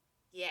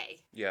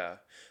 Yay!" Yeah,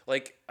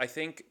 like I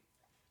think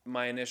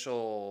my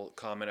initial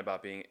comment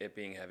about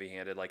being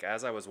heavy-handed, like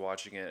as I was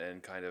watching it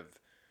and kind of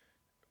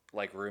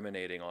like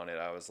ruminating on it,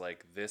 I was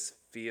like, this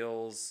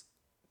feels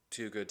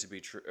too good to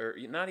be true, or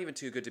not even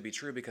too good to be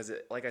true because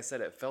it, like I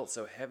said, it felt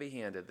so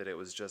heavy-handed that it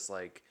was just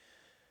like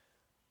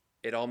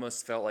it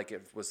almost felt like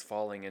it was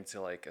falling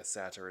into like a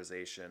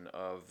satirization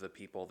of the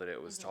people that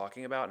it was Hmm.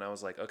 talking about, and I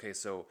was like, okay,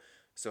 so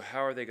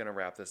how are they going to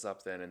wrap this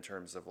up then in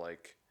terms of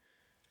like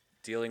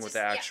dealing with the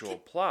Just yeah, actual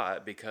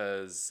plot?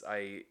 Because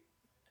I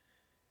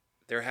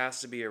there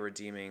has to be a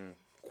redeeming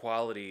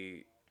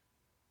quality,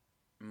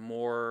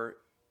 more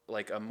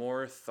like a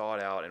more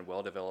thought out and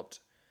well developed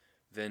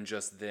than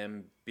just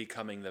them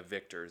becoming the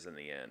victors in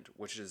the end,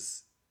 which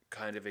is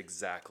kind of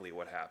exactly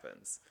what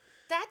happens.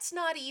 that's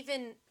not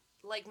even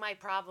like my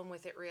problem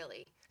with it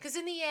really. Because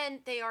in the end,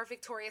 they are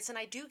victorious, and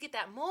I do get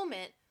that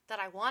moment that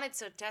I wanted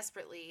so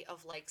desperately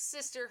of like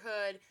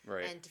sisterhood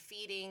Right. and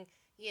defeating,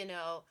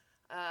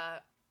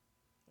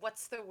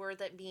 what's the word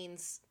that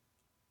means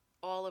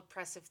all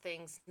oppressive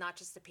things, not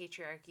just the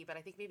patriarchy, but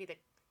I think maybe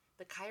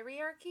the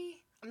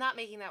kyriarchy? I'm not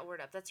making that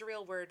word up. That's a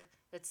real word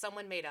that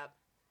someone made up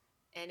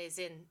and is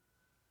in,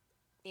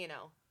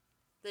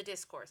 the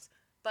discourse.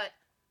 But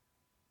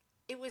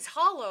it was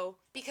hollow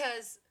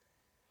because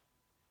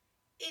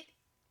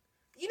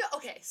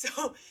okay,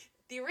 so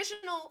the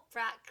original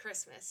Black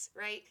Christmas,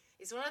 right,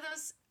 is one of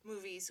those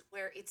movies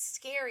where it's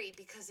scary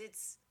because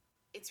it's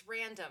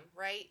random,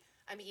 right?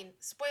 I mean,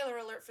 spoiler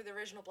alert for the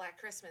original Black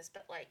Christmas,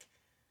 but like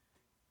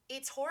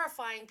it's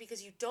horrifying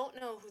because you don't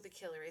know who the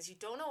killer is. You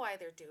don't know why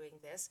they're doing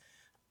this.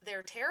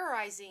 They're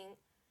terrorizing,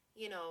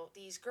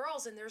 these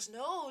girls, and there's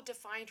no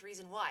defined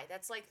reason why.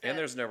 That's like And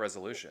there's no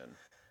resolution.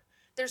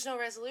 There's no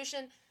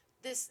resolution.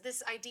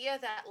 This idea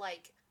that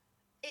like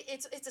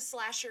it's a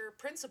slasher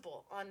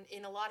principle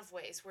in a lot of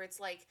ways where it's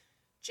like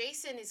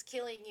Jason is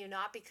killing you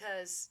not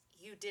because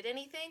you did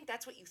anything,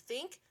 that's what you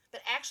think,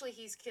 but actually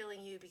he's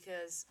killing you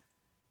because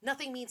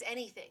nothing means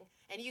anything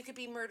and you could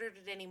be murdered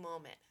at any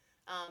moment.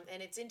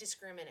 And it's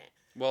indiscriminate.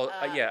 Well,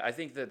 yeah, I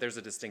think that there's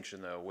a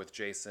distinction though with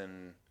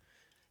Jason.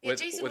 Yeah,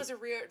 Jason was a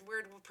weird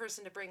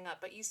person to bring up,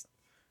 but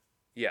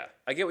yeah,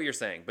 I get what you're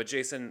saying, but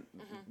Jason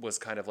was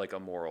kind of like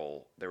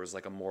there was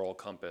like a moral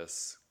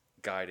compass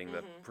guiding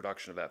the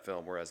production of that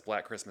film, whereas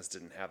Black Christmas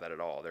didn't have that at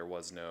all. There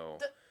was no,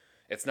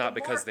 it's not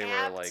because they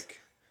were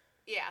like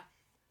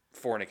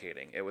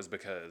fornicating. It was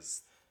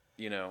because,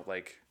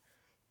 like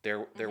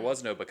there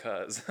was no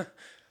because.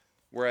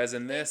 Whereas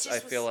in this, I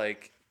feel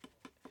like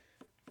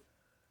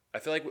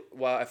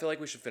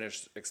we should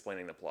finish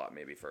explaining the plot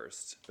maybe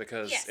first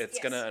because it's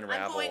going to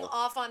unravel. I'm going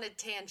off on a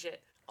tangent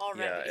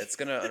already. Yeah, it's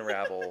going to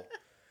unravel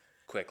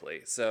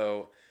quickly.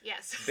 So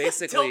yes,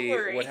 basically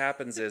what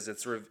happens is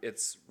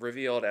it's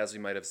revealed, as we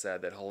might have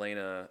said, that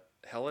Helena,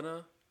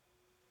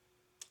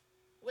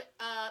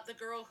 the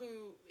girl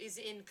who is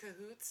in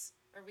cahoots.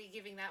 Are we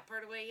giving that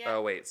part away yet?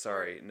 Oh wait,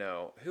 sorry,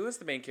 no. Who is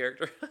the main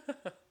character?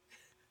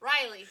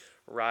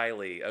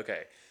 Riley.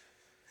 Okay.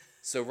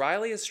 So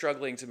Riley is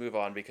struggling to move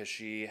on because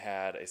she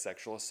had a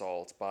sexual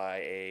assault by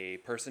a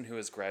person who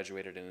has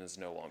graduated and is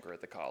no longer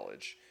at the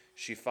college.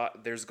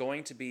 There's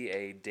going to be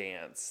a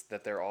dance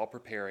that they're all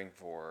preparing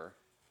for,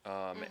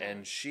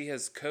 and she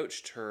has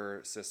coached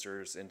her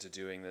sisters into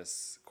doing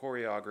this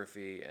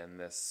choreography and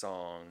this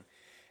song,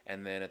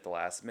 and then at the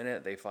last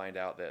minute they find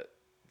out that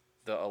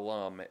the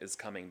alum is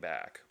coming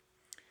back.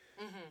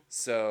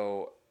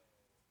 So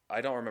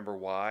I don't remember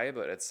why,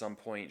 but at some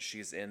point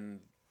she's in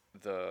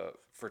the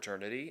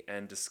fraternity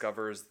and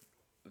discovers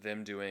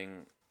them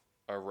doing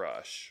a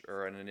rush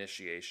or an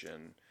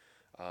initiation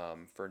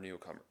for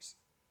newcomers.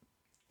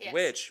 Yes.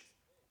 Which,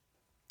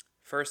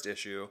 first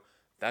issue,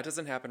 that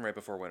doesn't happen right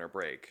before winter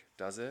break,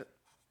 does it?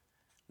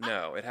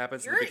 No, it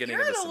happens at the beginning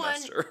of the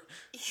semester.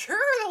 You're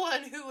the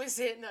one who was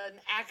in an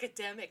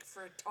academic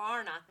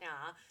fraternity.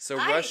 So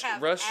I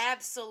have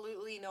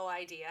absolutely no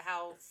idea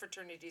how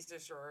fraternities or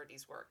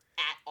sororities work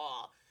at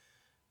all.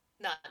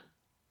 None.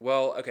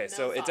 Well, okay,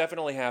 so it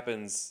definitely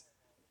happens.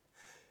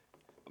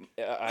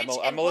 I'm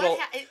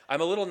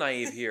a little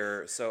naive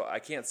here, so I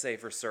can't say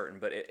for certain,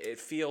 but it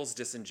feels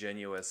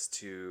disingenuous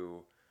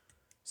to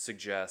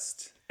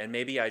suggest, and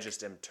maybe I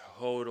just am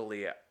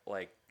totally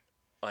like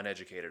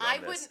uneducated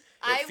on this.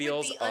 It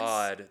feels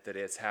odd that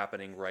it's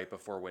happening right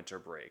before winter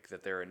break,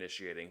 that they're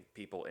initiating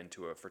people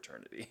into a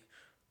fraternity.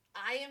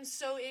 I am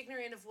so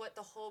ignorant of what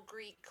the whole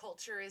Greek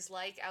culture is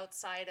like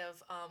outside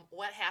of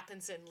what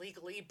happens in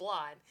Legally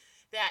Blonde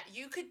that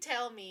you could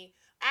tell me,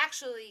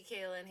 actually,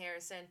 Kaylin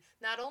Harrison,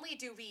 not only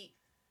do we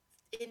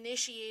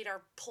initiate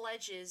our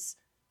pledges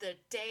the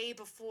day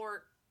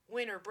before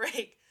winter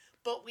break,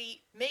 but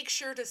we make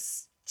sure to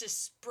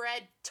just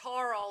spread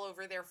tar all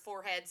over their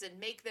foreheads and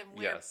make them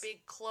wear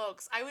big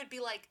cloaks. I would be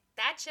like,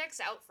 that checks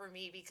out for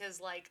me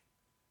because, like,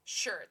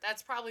 sure,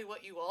 that's probably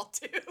what you all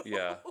do.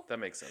 Yeah, that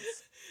makes sense.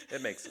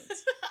 It makes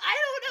sense. I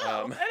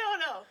don't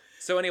know.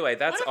 So anyway,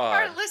 that's odd.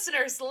 One of our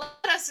listeners, let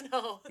us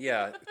know.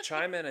 Yeah,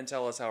 chime in and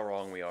tell us how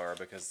wrong we are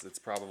because it's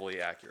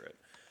probably accurate.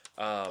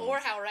 Or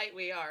how right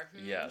we are.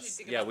 Yes.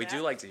 Yeah, we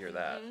do like to hear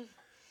that.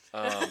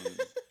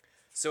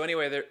 So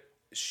anyway,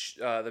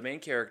 the main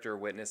character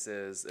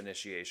witnesses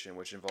initiation,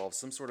 which involves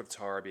some sort of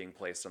tar being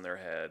placed on their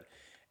head.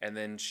 And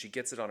then she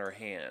gets it on her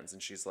hands,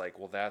 and she's like,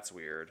 well, that's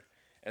weird.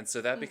 And so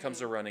that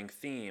becomes a running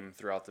theme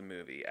throughout the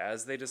movie.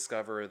 As they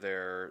discover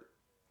their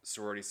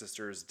sorority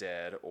sisters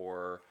dead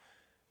or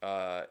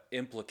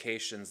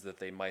implications that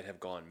they might have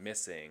gone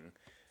missing,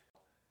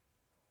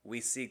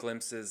 we see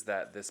glimpses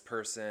that this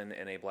person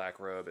in a black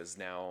robe is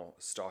now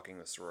stalking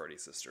the sorority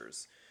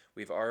sisters.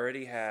 We've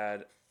already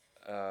had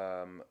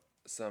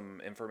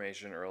some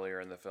information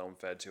earlier in the film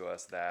fed to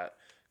us that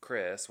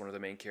Chris, one of the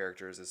main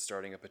characters, is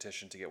starting a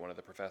petition to get one of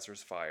the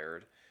professors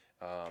fired.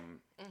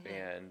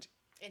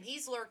 And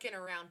he's lurking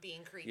around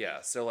being creepy. Yeah,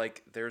 so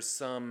like there's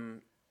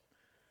some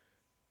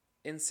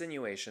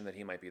insinuation that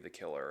he might be the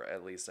killer.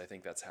 At least I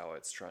think that's how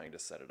it's trying to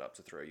set it up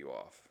to throw you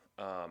off.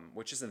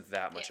 Which isn't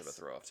that much of a Yes.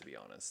 throw off, to be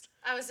honest.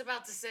 I was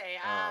about to say,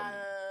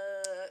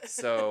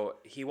 So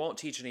he won't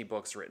teach any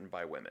books written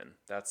by women.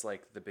 That's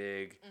like the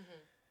big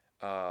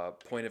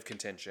point of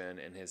contention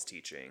in his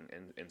teaching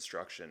and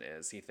instruction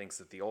is he thinks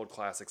that the old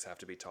classics have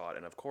to be taught,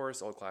 and of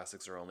course, old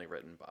classics are only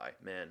written by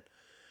men.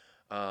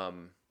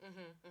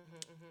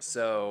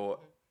 So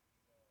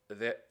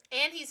that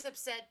and he's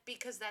upset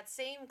because that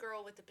same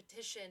girl with the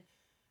petition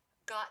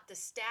got the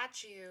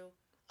statue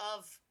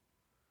of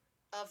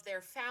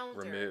their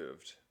founder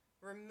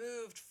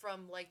removed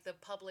from like the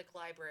public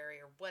library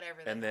or whatever.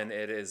 And then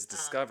it is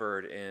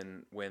discovered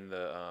in when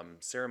the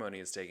ceremony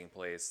is taking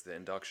place, the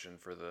induction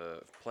for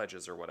the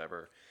pledges or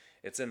whatever.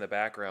 It's in the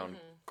background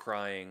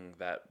crying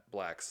that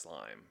black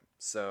slime.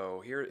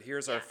 So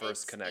here's our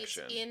first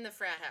connection. It's in the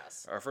frat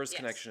house. Our first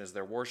connection is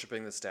they're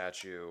worshiping the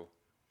statue.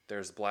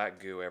 There's black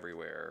goo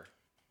everywhere,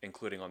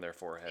 including on their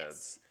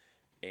foreheads.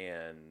 Yes.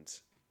 And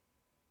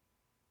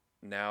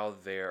now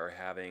they're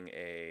having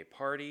a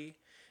party,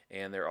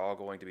 and they're all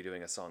going to be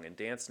doing a song and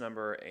dance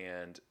number,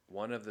 and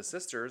one of the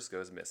sisters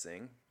goes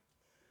missing.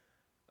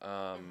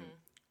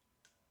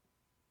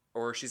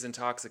 Or she's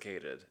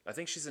intoxicated. I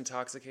think she's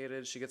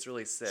intoxicated. She gets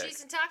really sick.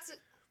 She's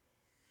intoxicated.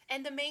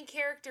 And the main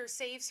character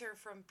saves her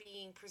from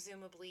being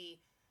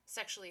presumably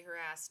sexually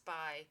harassed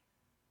by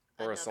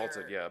or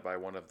assaulted, by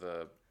one of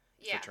the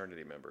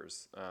fraternity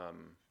members.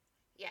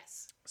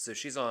 Yes. So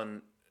she's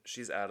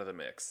out of the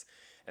mix.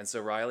 And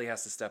so Riley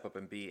has to step up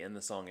and be in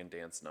the song and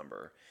dance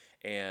number.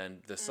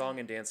 And the song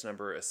and dance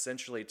number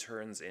essentially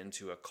turns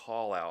into a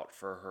call out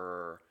for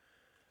her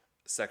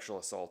sexual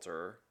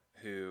assaulter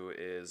who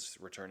is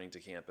returning to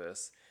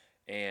campus.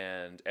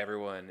 And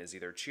everyone is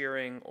either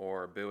cheering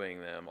or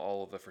booing them.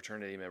 All of the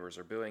fraternity members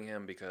are booing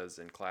him because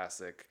in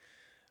classic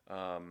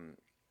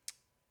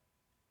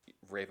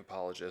rape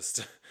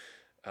apologist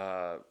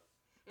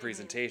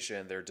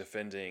presentation, they're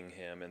defending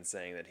him and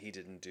saying that he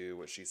didn't do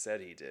what she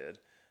said he did.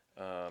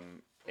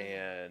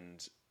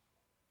 And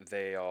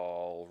they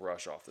all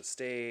rush off the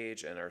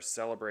stage and are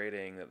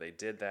celebrating that they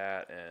did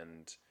that.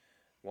 And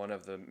one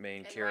of the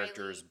main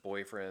characters'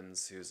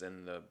 boyfriends, who's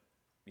in the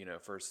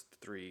first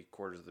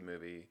 3/4 of the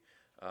movie,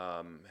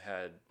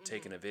 had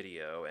taken a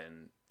video,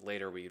 and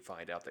later we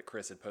find out that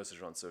Chris had posted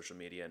it on social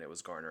media, and it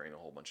was garnering a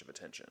whole bunch of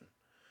attention.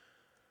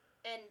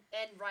 And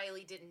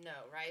Riley didn't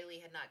know. Riley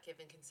had not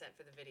given consent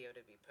for the video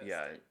to be posted.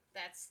 Yeah.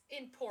 That's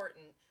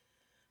important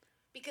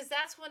because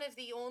that's one of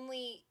the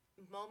only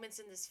moments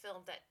in this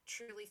film that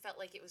truly felt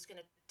like it was going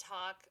to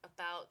talk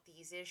about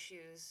these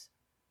issues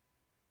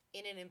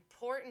in an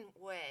important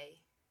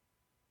way.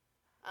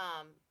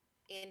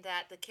 In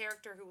that the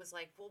character who was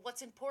like, well,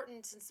 what's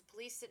important since the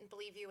police didn't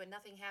believe you and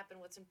nothing happened,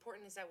 what's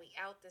important is that we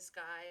out this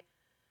guy.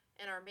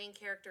 And our main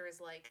character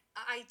is like,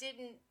 I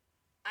didn't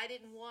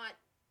want,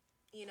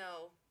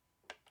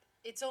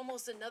 it's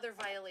almost another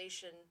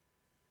violation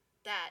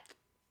that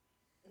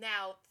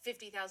now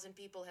 50,000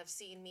 people have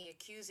seen me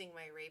accusing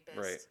my rapist.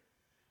 Right.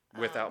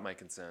 Without my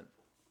consent.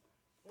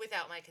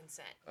 Without my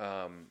consent.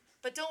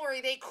 But don't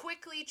worry, they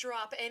quickly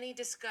drop any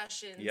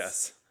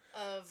discussions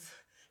of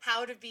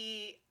how to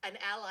be an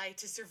ally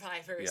to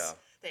survivors. Yeah.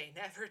 They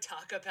never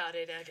talk about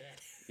it again.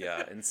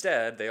 Yeah.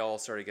 Instead, they all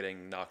started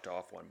getting knocked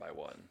off one by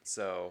one.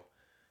 So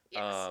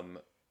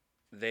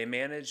they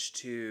managed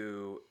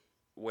to,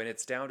 when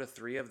it's down to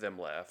 3 of them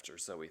left, or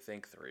so we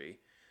think 3,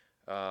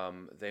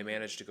 they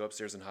managed to go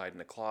upstairs and hide in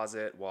a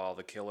closet while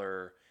the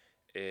killer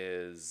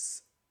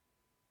unveils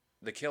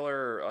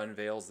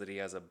that he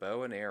has a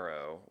bow and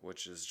arrow,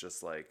 which is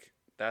just like,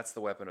 that's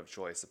the weapon of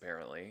choice,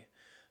 apparently.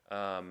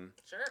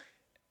 Sure.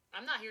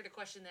 I'm not here to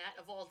question that,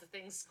 of all the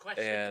things to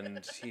question.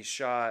 And he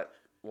shot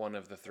one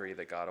of the 3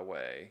 that got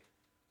away.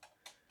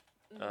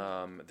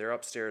 They're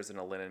upstairs in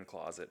a linen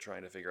closet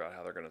trying to figure out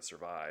how they're going to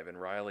survive. And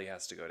Riley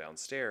has to go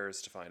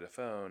downstairs to find a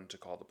phone to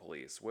call the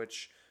police,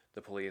 which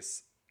the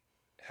police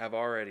have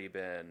already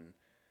been,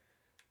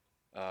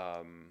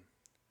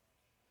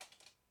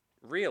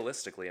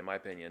 realistically, in my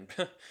opinion,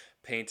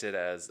 painted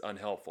as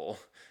unhelpful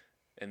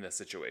in this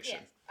situation.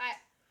 Yes.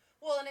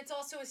 Well, and it's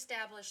also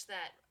established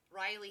that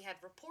Riley had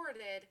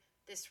reported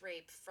this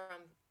rape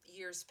from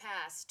years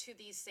past to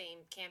these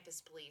same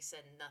campus police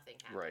and nothing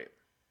happened. Right.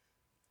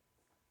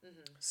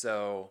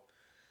 So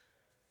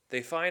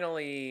they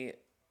finally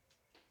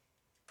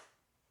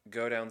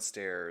go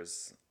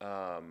downstairs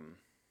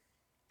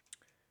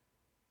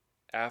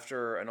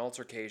after an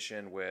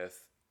altercation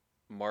with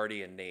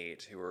Marty and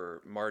Nate,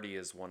 Marty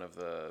is one of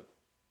the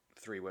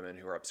 3 women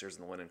who are upstairs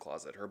in the linen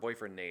closet. Her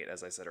boyfriend Nate,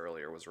 as I said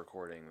earlier, was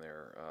recording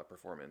their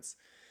performance.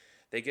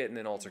 They get in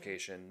an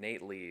altercation.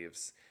 Nate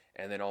leaves,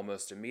 and then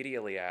almost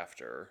immediately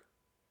after,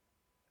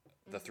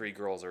 the 3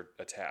 girls are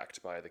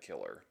attacked by the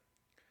killer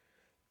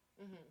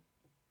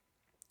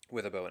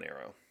with a bow and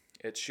arrow.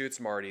 It shoots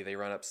Marty. They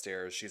run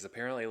upstairs. She's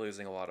apparently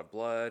losing a lot of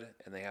blood,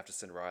 and they have to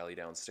send Riley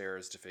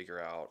downstairs to figure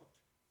out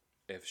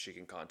if she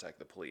can contact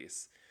the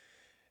police.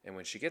 And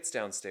when she gets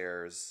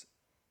downstairs,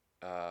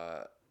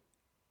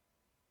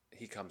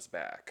 he comes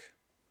back.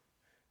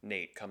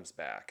 Nate comes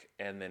back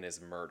and then is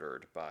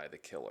murdered by the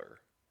killer.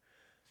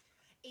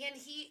 And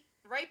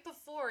right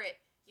before it,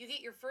 you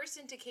get your first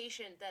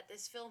indication that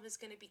this film is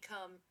going to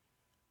become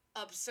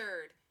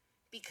absurd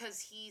because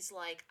he's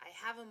like, I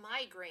have a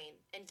migraine,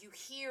 and you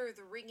hear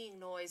the ringing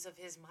noise of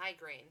his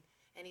migraine,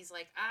 and he's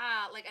like,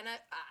 and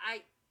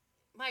I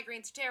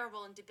migraine's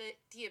terrible and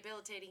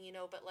debilitating,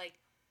 but like,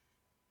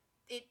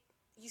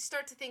 you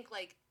start to think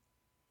like,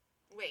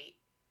 wait,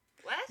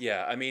 what?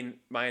 Yeah, I mean,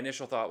 my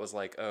initial thought was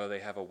like, oh, they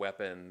have a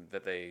weapon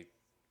that they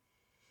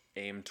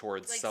aim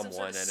towards like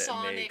someone, and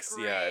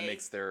it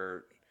makes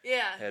their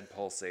head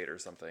pulsate or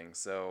something.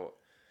 So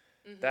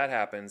that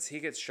happens. He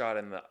gets shot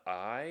in the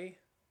eye.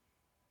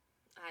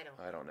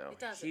 I don't know.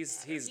 He's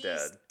dead. He's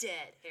dead,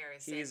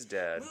 Harrison. He's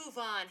dead. Move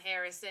on,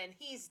 Harrison.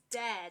 He's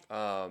dead.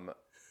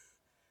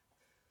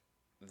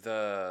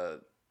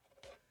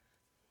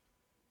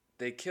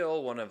 They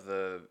kill one of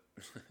the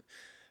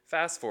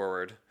fast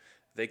forward.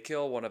 They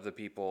kill one of the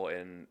people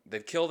they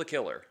kill the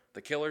killer.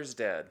 The killer's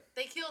dead.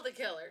 They kill the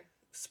killer.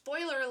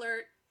 Spoiler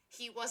alert,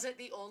 he wasn't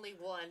the only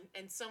one,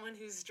 and someone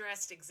who's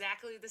dressed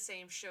exactly the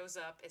same shows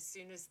up as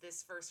soon as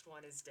this first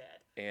one is dead.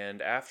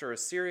 And after a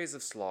series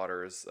of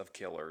slaughters of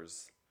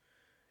killers,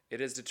 it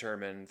is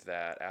determined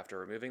that after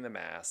removing the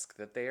mask,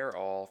 that they are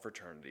all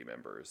fraternity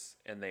members,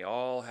 and they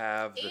all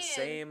have the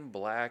same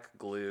black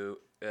goo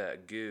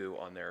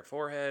on their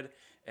forehead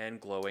and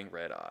glowing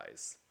red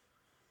eyes.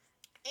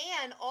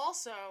 And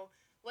also,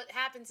 what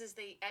happens is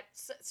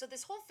so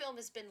this whole film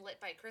has been lit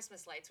by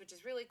Christmas lights, which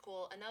is really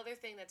cool. Another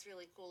thing that's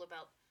really cool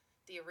about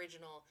the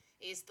original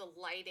is the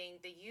lighting,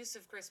 the use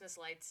of Christmas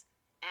lights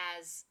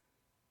as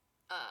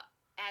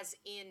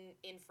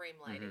in frame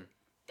lighting. Mm-hmm.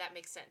 That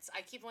makes sense.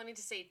 I keep wanting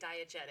to say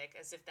diegetic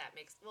as if that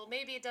makes... Well,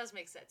 maybe it does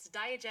make sense.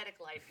 Diegetic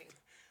lighting.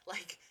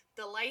 Like,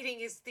 the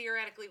lighting is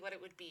theoretically what it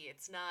would be.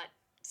 It's not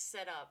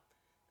set up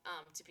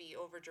to be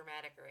over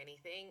dramatic or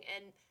anything.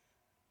 And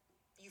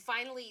they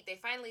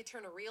finally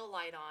turn a real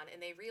light on,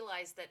 and they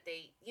realize that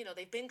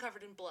they've been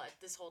covered in blood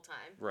this whole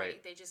time.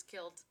 Right. They just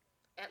killed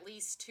at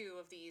least 2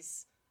 of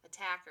these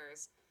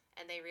attackers,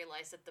 and they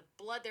realize that the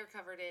blood they're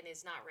covered in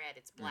is not red,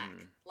 it's black.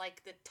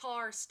 Like the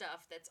tar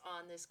stuff that's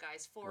on this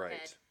guy's forehead.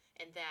 Right.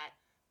 And that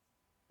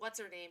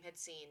what's-her-name had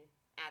seen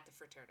at the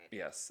fraternity.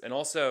 Yes, and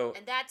also...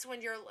 And that's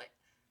when you're like...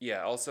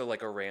 Yeah, also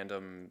like a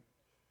random,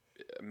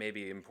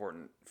 maybe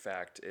important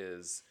fact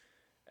is,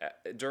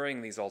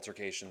 during these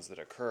altercations that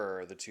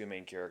occur, the 2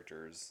 main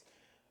characters,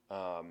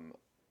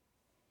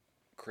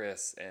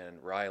 Chris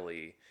and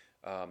Riley,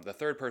 the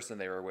third person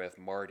they were with,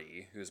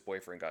 Marty, whose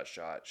boyfriend got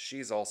shot,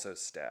 she's also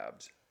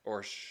stabbed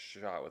or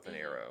shot with an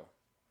arrow.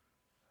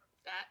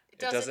 It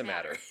doesn't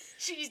matter.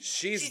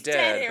 She's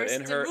dead, but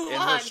in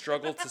her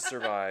struggle to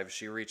survive,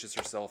 she reaches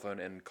her cell phone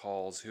and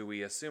calls who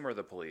we assume are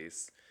the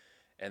police.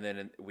 And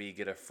then we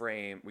get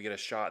a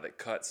shot that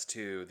cuts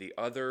to the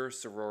other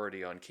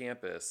sorority on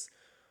campus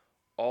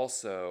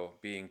also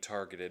being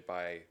targeted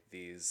by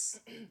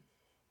these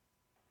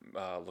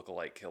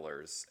lookalike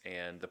killers.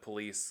 And the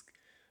police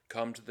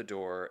come to the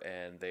door,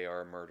 and they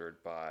are murdered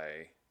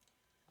by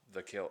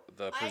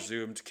the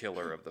presumed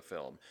killer of the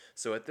film.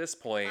 So at this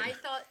point...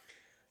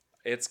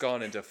 It's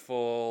gone into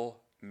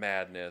full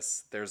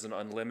madness. There's an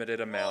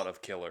unlimited amount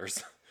of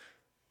killers.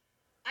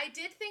 I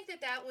did think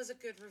that was a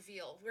good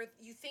reveal, where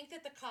you think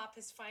that the cop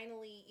has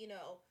finally,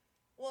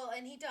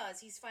 and he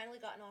does. He's finally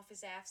gotten off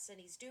his ass and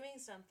he's doing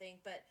something,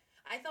 but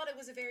I thought it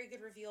was a very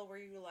good reveal where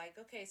you were like,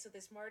 okay, so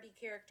this Marty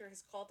character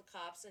has called the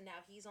cops and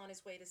now he's on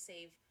his way to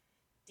save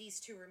these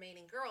 2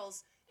 remaining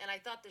girls, and I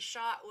thought the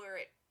shot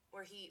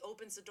where he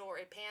opens the door,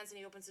 it pans and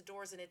he opens the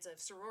doors and it's a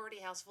sorority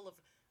house full of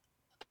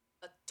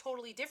a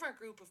totally different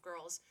group of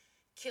girls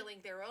killing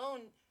their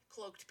own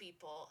cloaked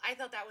people. I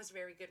thought that was a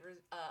very good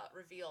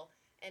reveal,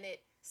 and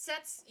it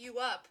sets you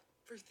up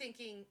for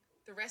thinking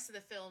the rest of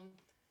the film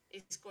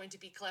is going to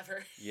be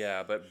clever.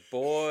 Yeah, but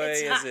boy,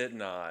 is it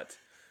not.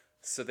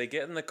 So they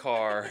get in the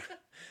car.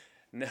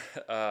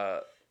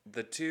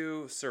 The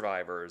 2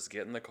 survivors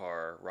get in the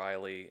car,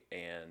 Riley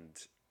and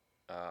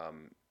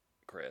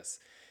Chris.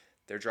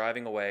 They're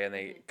driving away, and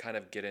they kind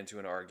of get into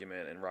an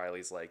argument, and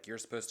Riley's like, you're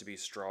supposed to be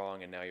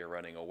strong, and now you're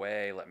running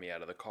away. Let me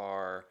out of the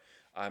car.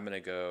 I'm going to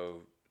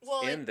go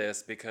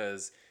this,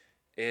 because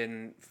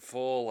in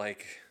full,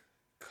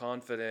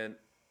 confident,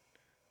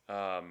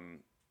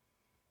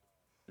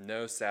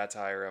 no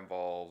satire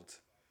involved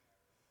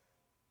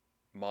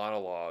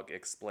monologue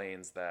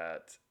explains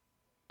that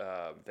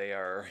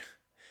there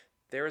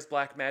is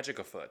black magic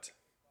afoot.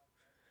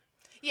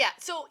 Yeah,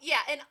 so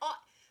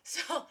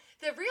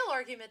the real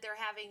argument they're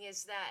having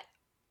is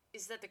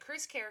that the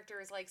Chris character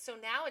is like, so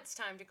now it's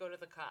time to go to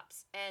the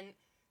cops. And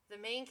the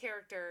main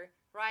character,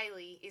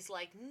 Riley, is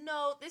like,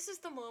 no, this is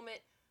the moment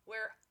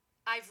where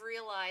I've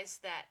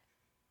realized that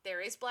there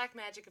is black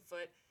magic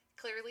afoot.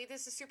 Clearly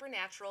this is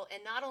supernatural.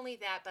 And not only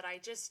that, but I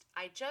just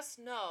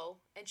know,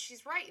 and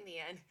she's right in the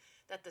end,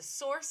 that the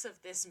source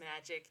of this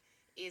magic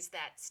is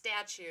that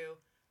statue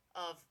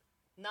of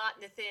not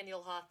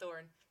Nathaniel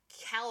Hawthorne,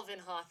 Calvin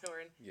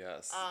Hawthorne.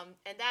 Yes.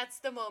 And that's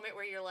the moment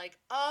where you're like,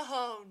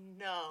 oh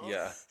no.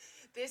 Yeah.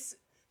 This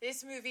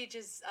This movie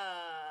just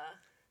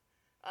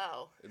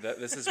oh.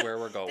 This is where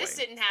we're going. This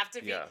didn't have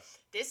to be. Yeah.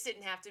 This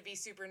didn't have to be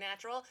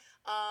supernatural.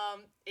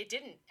 It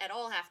didn't at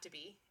all have to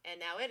be, and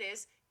now it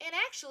is. And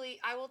actually,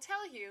 I will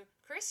tell you,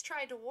 Chris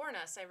tried to warn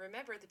us. I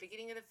remember at the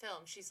beginning of the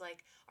film, she's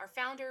like, "Our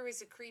founder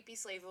was a creepy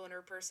slave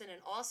owner person,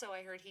 and also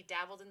I heard he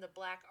dabbled in the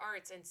black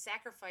arts and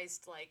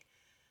sacrificed like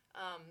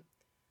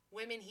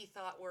women he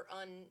thought were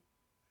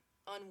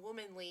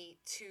unwomanly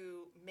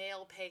to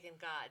male pagan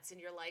gods."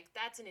 And you're like,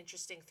 that's an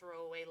interesting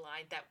throwaway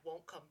line that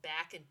won't come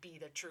back and be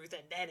the truth,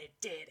 and then it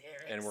did,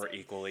 Eric. And we're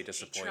equally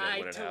disappointed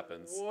when it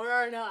happens.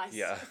 Warn us.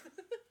 Yeah.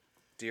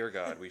 Dear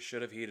God, we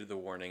should have heeded the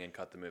warning and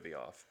cut the movie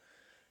off.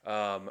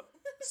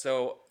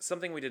 So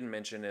something we didn't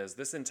mention is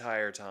this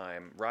entire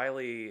time,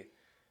 Riley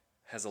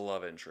has a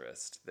love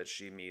interest that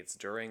she meets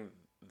during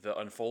the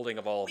unfolding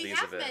of all of these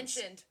events. We have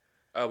mentioned.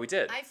 Oh, we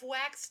did. I've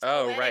waxed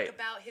poetic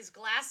about his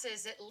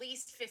glasses at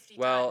least 50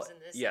 times in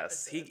this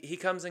episode. He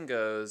comes and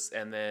goes,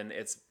 and then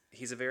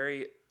he's a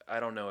very, I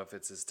don't know if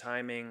it's his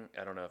timing,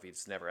 I don't know if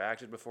he's never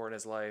acted before in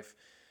his life.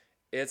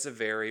 It's a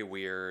very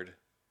weird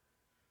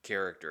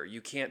character.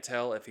 You can't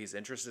tell if he's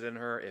interested in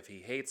her, if he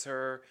hates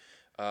her,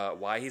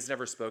 why he's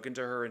never spoken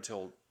to her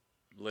until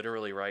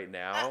literally right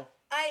now.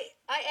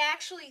 I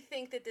actually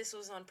think that this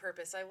was on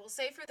purpose. I will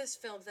say for this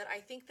film that I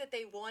think that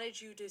they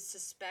wanted you to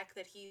suspect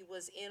that he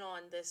was in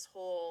on this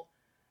whole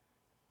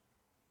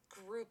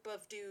group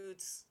of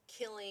dudes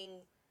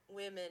killing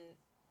women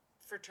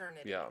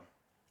fraternity. Yeah.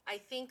 I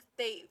think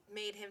they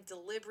made him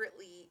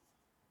deliberately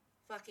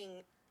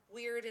fucking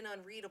weird and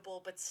unreadable,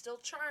 but still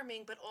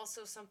charming, but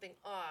also something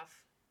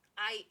off.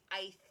 I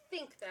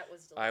think that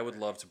was deliberate. I would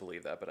love to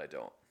believe that, but I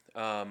don't.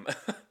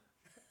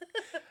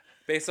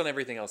 Based on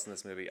everything else in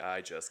this movie,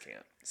 I just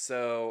can't.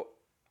 So,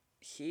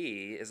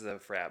 he is a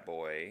frat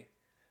boy,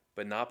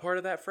 but not part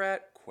of that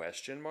frat? ?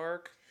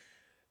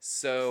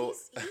 So...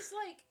 He's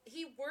like,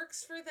 he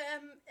works for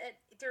them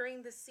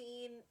during the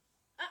scene.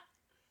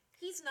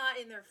 He's not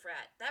in their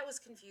frat. That was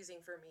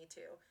confusing for me,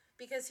 too.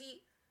 Because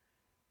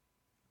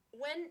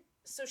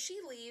so she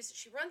leaves,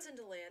 she runs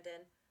into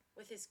Landon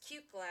with his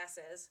cute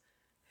glasses,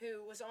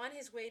 who was on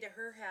his way to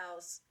her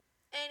house.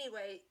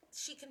 Anyway,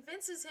 she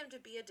convinces him to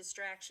be a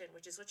distraction,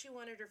 which is what she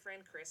wanted her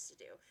friend Chris to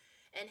do.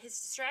 And his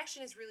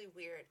distraction is really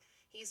weird.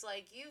 He's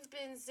like, "You've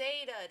been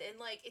Zeta'd," and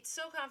like, it's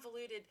so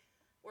convoluted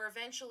where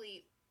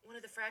eventually one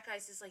of the frat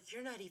guys is like,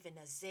 "You're not even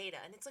a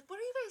Zeta." And it's like, what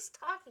are you guys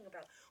talking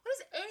about? What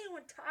is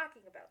anyone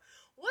talking about?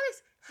 What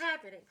is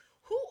happening?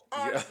 Who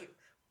are you?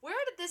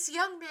 Where did this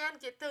young man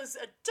get those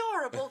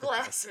adorable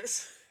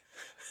glasses?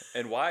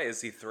 And why is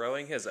he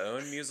throwing his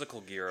own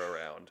musical gear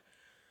around?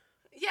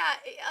 Yeah,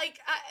 like,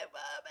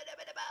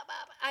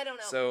 I don't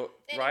know. So,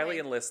 anyway. Riley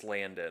enlists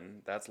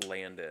Landon. That's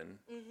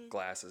Landon,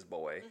 glasses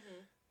boy.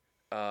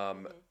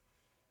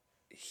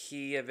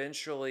 He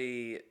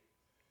eventually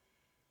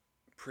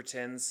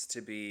pretends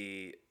to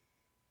be...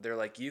 They're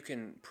like, you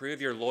can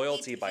prove your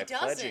loyalty by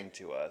pledging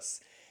to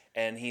us.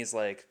 And he's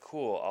like,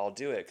 cool, I'll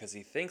do it, because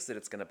he thinks that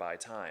it's going to buy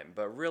time.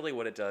 But really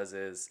what it does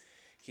is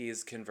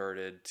he's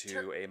converted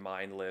to a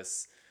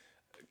mindless...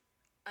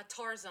 A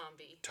tar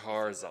zombie.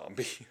 Tar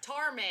zombie.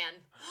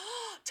 Tarman.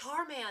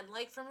 Tarman,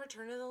 like from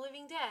Return of the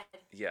Living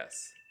Dead.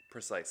 Yes,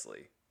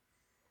 precisely.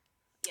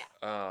 Yeah.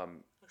 Oh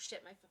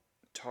shit, my phone.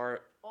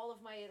 All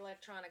of my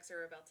electronics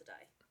are about to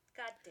die.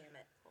 God damn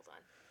it. Hold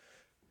on.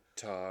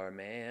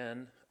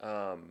 Tarman.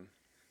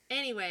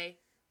 Anyway,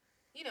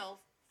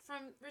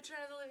 from Return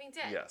of the Living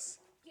Dead. Yes.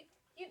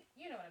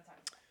 You know what I'm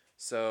talking about.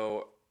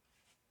 So,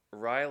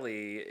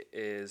 Riley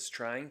is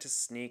trying to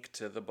sneak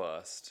to the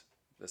bust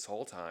this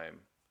whole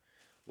time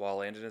while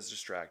Landon is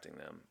distracting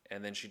them.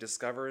 And then she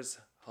discovers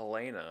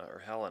Helena,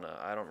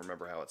 I don't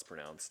remember how it's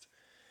pronounced.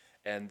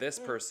 And this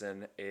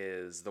person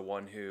is the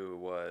one who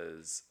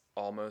was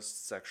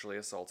almost sexually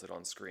assaulted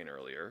on screen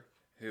earlier,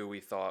 who we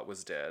thought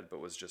was dead, but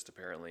was just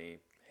apparently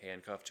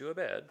handcuffed to a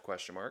bed, ?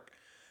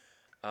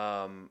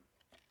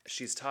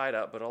 She's tied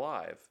up but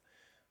alive.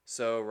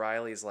 So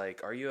Riley's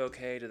like, "Are you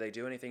okay? Did they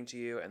do anything to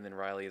you?" And then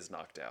Riley is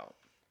knocked out.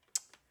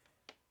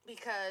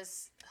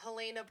 Because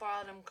Helena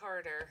Bonham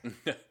Carter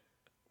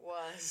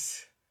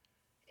was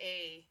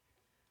a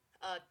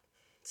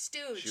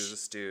stooge. She was a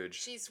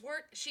stooge. She's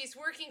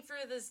working for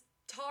the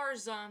tar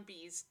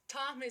zombies,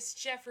 Thomas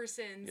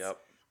Jefferson's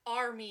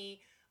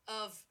army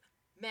of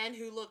men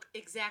who look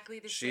exactly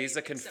the same. She's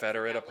a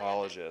Confederate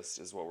apologist,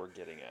 is what we're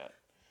getting at.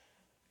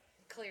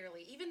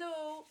 Clearly, even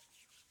though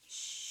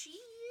she's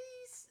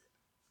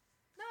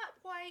not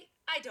white,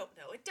 I don't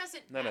know. It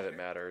doesn't matter. None of it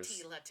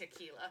matters.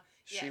 Tequila.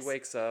 Yes. Riley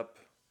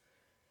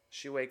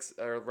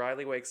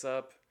wakes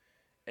up,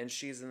 and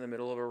she's in the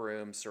middle of a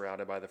room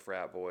surrounded by the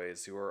frat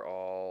boys who are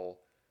all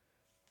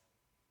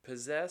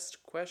possessed, ?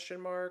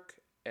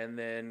 And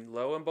then,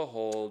 lo and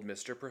behold,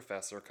 Mr.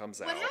 Professor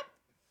comes out.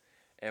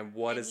 And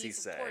what does he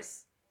say?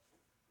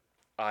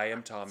 I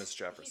am Thomas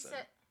Jefferson. He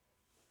said,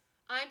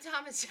 I'm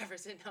Thomas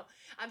Jefferson. No,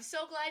 I'm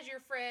so glad your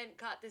friend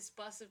caught this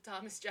bus of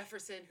Thomas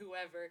Jefferson,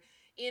 whoever.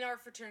 in our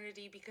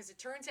fraternity because it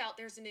turns out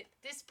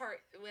this part,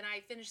 when I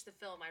finished the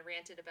film, I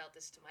ranted about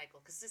this to Michael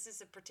because this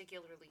is a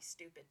particularly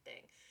stupid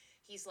thing.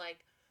 He's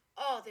like,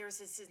 oh, there's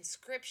this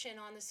inscription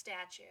on the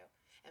statue.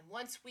 And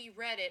once we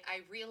read it,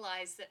 I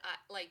realized that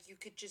you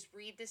could just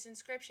read this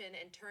inscription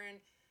and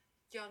turn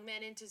young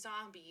men into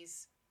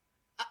zombies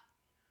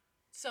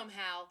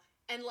somehow.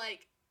 And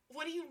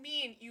what do you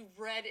mean you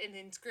read an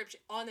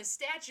inscription on a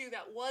statue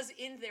that was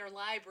in their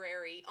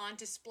library on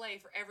display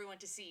for everyone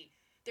to see?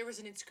 There was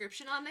an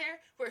inscription on there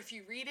where if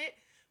you read it,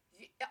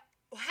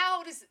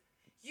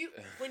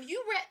 when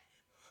you read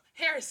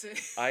Harrison.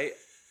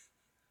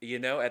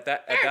 At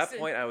that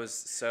point I was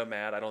so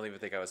mad I don't even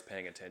think I was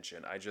paying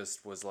attention. I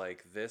just was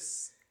like,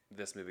 this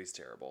movie's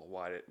terrible.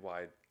 Why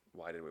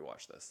did we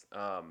watch this?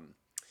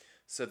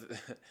 So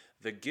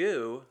the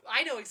goo.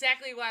 I know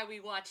exactly why we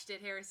watched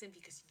it, Harrison,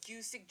 because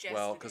you suggested.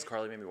 Well, because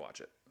Carly made me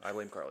watch it. I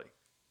blame Carly.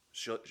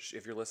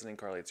 If you're listening,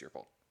 Carly, it's your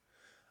fault.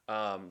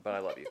 But I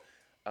love you.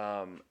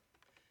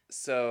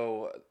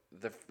 So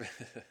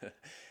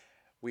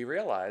we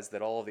realized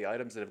that all of the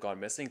items that have gone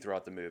missing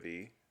throughout the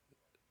movie,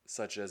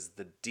 such as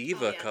the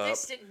Diva cup,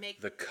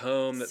 the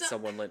comb that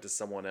someone lent to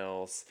someone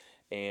else,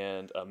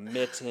 and a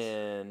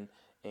mitten,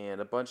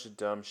 and a bunch of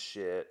dumb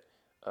shit,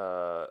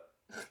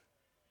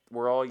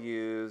 were all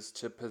used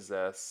to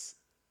possess,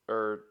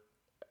 or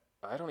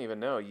I don't even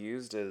know,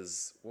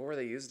 what were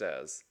they used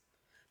as?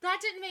 That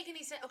didn't make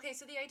any sense. Okay,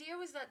 so the idea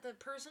was that the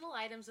personal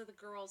items of the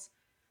girls,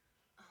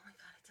 oh my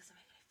god, it doesn't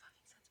make any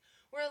fucking sense.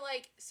 Were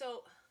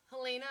so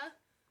Helena,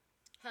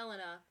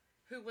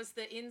 who was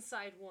the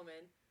inside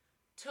woman,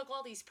 took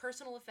all these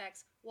personal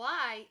effects.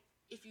 Why,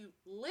 if you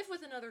live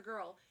with another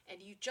girl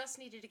and you just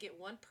needed to get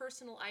one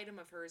personal item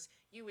of hers,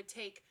 you would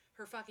take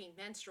her fucking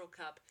menstrual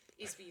cup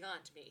is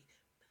beyond me.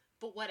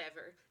 But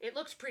whatever. It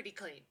looks pretty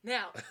clean.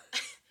 Now,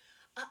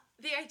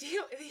 the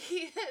idea,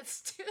 that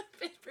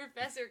stupid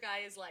professor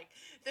guy is like,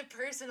 the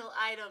personal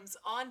items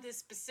on this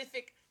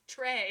specific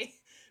tray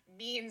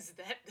means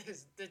that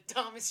the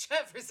Thomas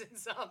Jefferson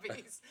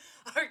zombies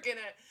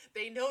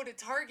they know to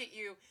target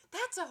you.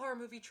 That's a horror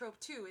movie trope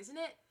too, isn't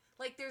it?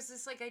 There's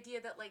this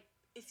idea that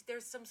if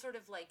there's some sort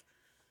of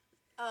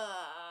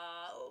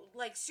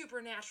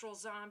supernatural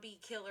zombie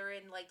killer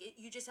and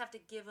you just have to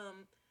give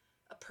them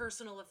a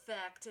personal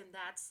effect and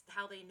that's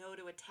how they know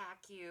to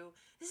attack you.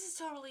 This is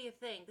totally a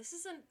thing. This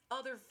is in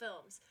other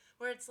films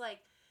where it's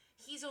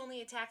he's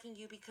only attacking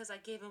you because I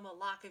gave him a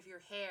lock of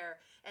your hair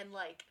and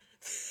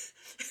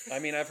I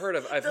mean, I've heard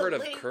of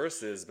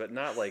curses, but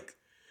not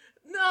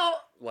no,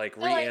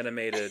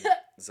 reanimated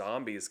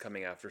zombies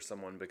coming after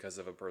someone because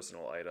of a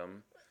personal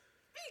item.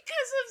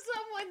 Because of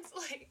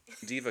someone's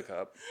Diva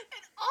cup.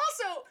 And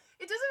also,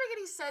 it doesn't make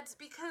any sense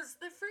because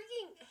the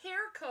freaking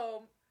hair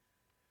comb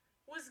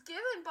was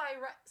given by.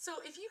 So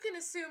if you can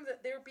assume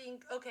that they're being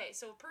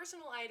so a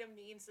personal item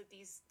means that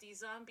these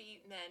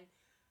zombie men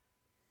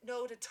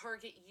know to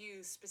target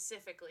you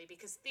specifically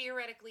because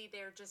theoretically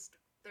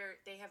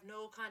they have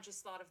no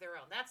conscious thought of their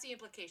own. That's the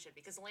implication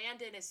because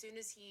Landon, as soon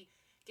as he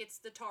gets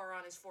the tar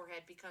on his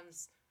forehead,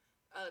 becomes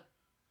a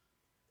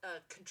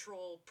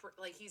control,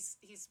 he's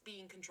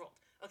being controlled.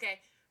 Okay,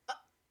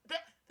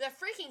 the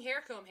freaking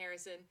hair comb,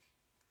 Harrison,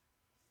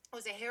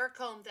 was a hair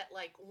comb that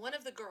one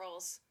of the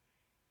girls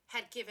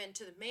had given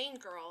to the main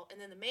girl,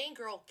 and then the main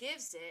girl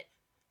gives it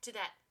to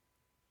that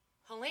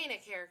Helena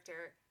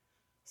character.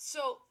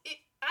 So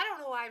I don't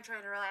know why I'm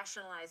trying to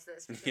rationalize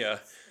this. Yeah.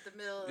 It's the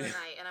middle of the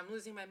night, and I'm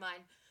losing my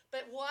mind.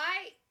 But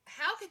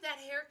how could that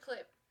hair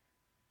clip,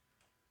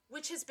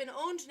 which has been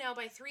owned now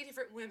by 3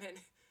 different women,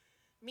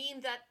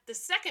 mean that the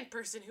second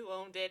person who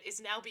owned it is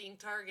now being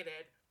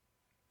targeted?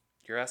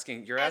 You're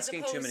asking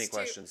too many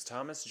questions.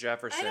 Thomas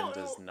Jefferson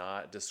does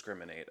not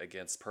discriminate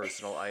against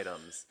personal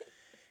items.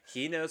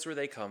 He knows where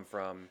they come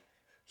from.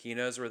 He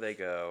knows where they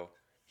go.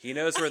 He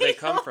knows where they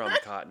come from,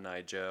 Cotton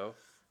Eye Joe.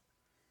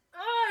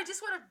 Oh, I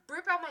just want to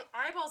rip out my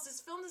eyeballs.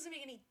 This film doesn't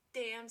make any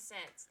damn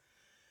sense.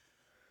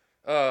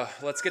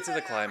 Let's get to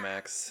the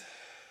climax.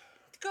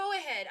 Go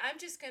ahead. I'm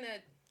just gonna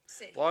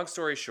say. Long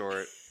story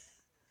short,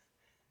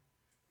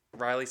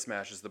 Riley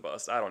smashes the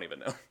bus. I don't even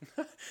know.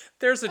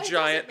 There's a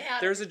giant.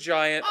 There's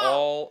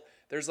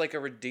a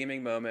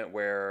redeeming moment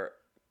where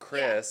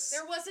Chris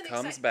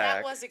comes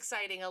back. That was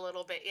exciting a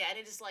little bit, yeah. And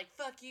it just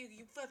fuck you,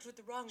 you fucked with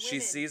the wrong women. She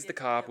sees the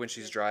cop when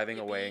she's driving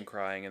away and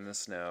crying in the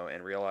snow,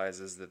 and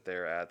realizes that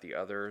they're at the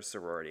other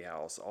sorority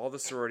house. All the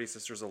sorority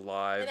sisters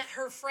alive. And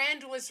her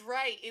friend was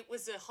right. It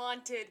was a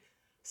haunted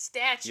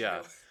statue.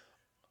 Yeah.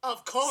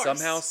 Of course.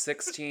 Somehow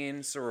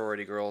 16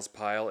 sorority girls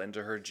pile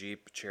into her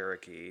Jeep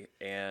Cherokee,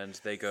 and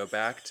they go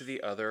back to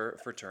the other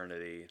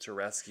fraternity to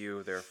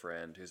rescue their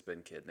friend who's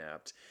been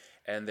kidnapped.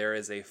 And there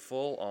is a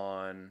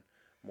full-on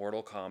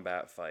Mortal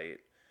Kombat fight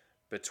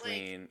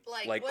between,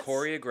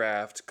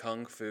 choreographed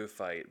kung fu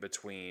fight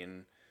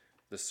between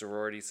the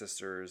sorority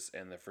sisters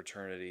and the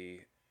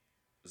fraternity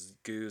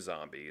goo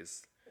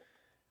zombies.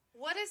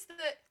 What is the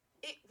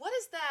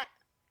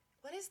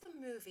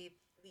movie?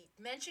 We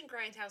mentioned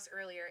Grindhouse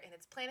earlier, and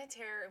it's Planet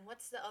Terror, and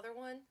what's the other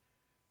one?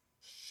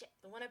 Shit,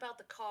 the one about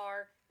the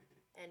car,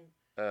 and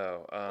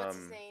Oh, What's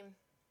his name?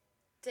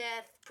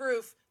 Death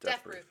Proof.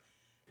 Death Proof.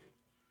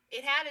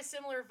 It had a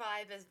similar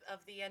vibe as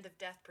of the end of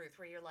Death Proof,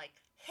 where you're like,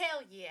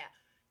 hell yeah,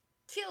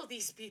 kill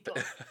these people.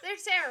 They're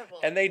terrible.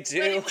 And they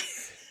do.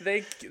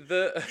 Anyway,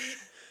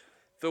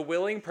 The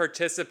willing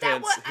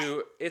participants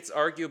who it's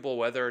arguable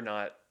whether or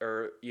not,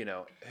 or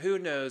who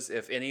knows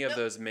if any of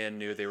those men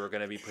knew they were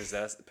going to be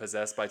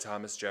possessed by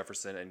Thomas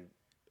Jefferson and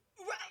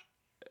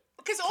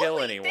because kill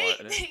anyone.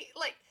 They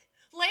like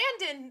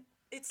Landon.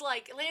 It's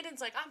like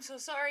Landon's like, I'm so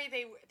sorry.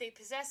 They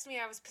possessed me.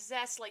 I was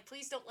possessed. Like,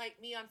 please don't light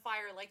me on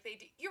fire like they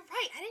do. You're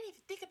right. I didn't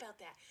even think about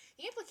that.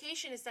 The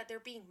implication is that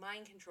they're being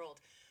mind controlled.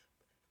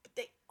 But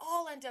they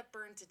all end up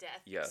burned to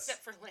death,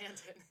 except for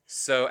Landon.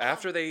 So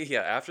after they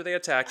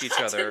attack each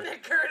other, didn't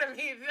occur to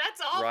me.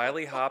 That's awful.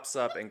 Riley hops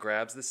up and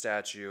grabs the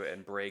statue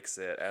and breaks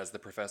it as the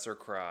professor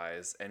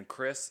cries. And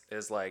Chris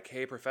is like,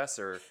 "Hey,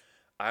 professor,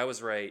 I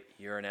was right.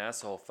 You're an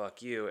asshole.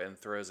 Fuck you!" And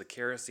throws a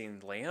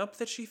kerosene lamp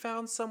that she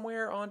found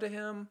somewhere onto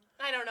him.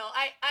 I don't know.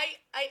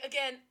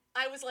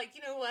 I was like,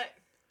 you know what?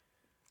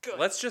 Good.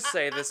 Let's just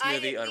say this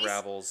movie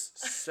unravels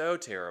so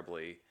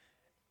terribly.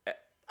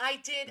 I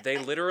did. They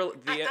literally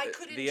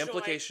the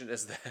implication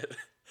is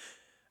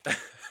that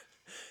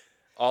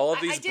all of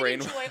these I did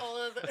enjoy all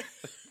of the.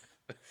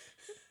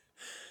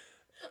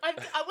 What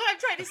I'm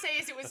trying to say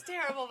is it was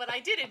terrible, but I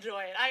did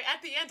enjoy it.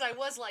 At the end I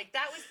was like,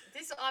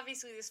 this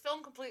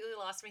film completely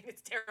lost me.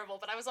 It's terrible,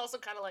 but I was also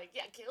kind of like,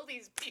 yeah, kill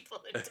these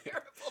people in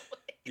terrible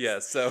ways. Yeah,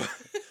 so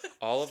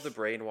all of the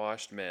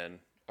brainwashed men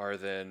are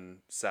then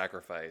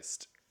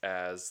sacrificed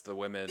as the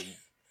women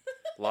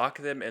lock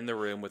them in the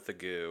room with the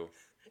goo.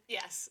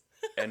 Yes.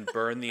 And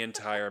burn the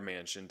entire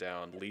mansion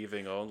down,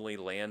 leaving only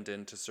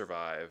Landon to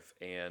survive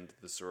and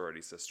the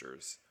sorority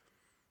sisters.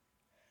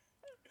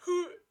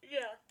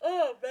 Yeah.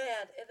 Oh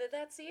man, and then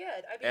that's the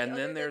end. I mean, and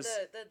then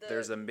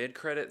there's a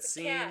mid-credit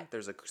scene. Cat.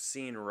 There's a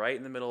scene right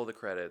in the middle of the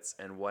credits,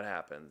 and what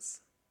happens?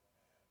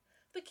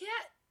 The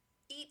cat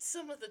eats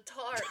some of the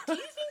tar. Do you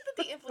think that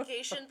the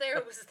implication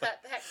there was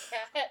that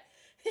cat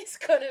is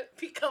gonna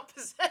become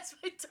possessed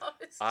by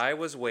Thomas? I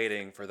was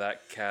waiting for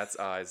that cat's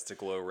eyes to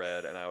glow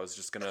red, and I was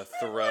just gonna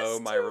throw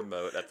my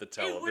remote at the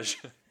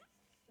television.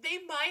 They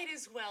might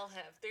as well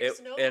have.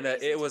 There's no and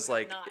reason it was to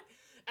like not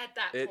at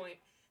that point.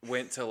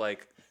 Went to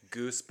like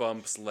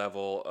Goosebumps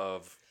level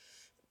of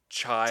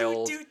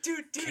child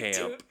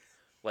camp.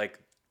 Like,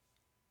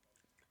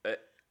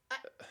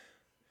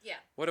 yeah.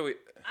 What do we?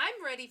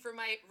 I'm ready for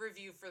my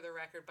review. For the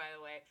record, by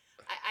the way,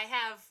 I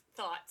have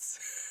thoughts.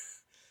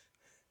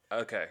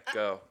 Okay,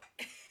 go.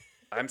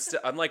 I'm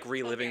like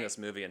reliving this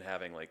movie and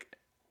having like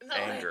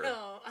anger.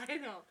 I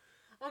know.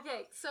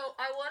 Okay, so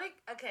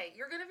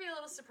you're gonna be a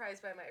little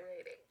surprised by my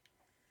rating,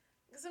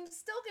 because I'm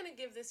still gonna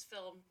give this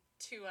film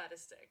 2 out of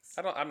 6.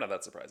 I'm not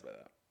that surprised by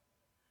that.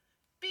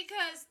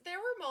 Because there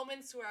were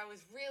moments where I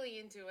was really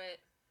into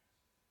it.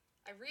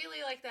 I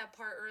really like that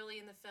part early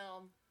in the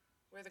film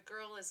where the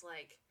girl is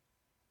like,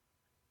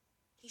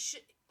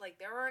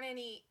 there aren't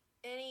any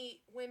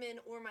women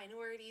or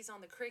minorities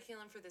on the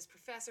curriculum for this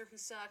professor who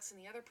sucks,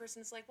 and the other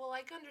person's like, well,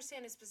 I can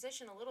understand his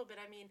position a little bit.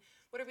 I mean,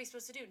 what are we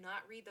supposed to do?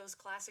 Not read those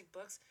classic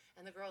books?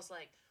 And the girl's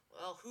like,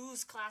 well,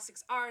 whose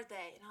classics are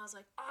they? And I was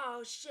like,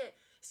 oh shit,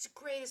 it's the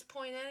greatest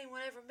point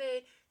anyone ever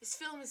made. This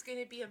film is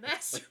gonna be a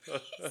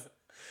masterpiece.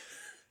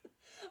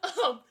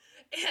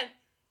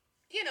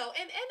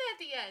 And at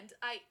the end,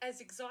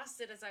 as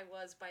exhausted as I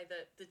was by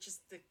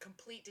the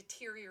complete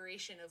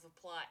deterioration of the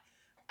plot,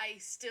 I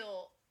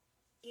still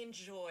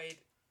enjoyed.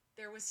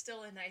 There was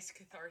still a nice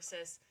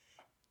catharsis.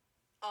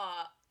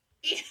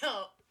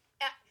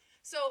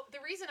 So the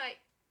reason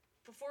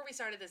before we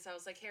started this, I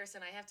was like,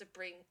 Harrison, I have to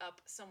bring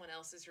up someone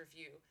else's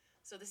review.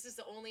 So this is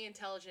the only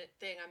intelligent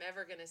thing I'm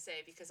ever going to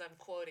say because I'm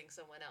quoting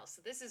someone else.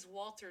 So this is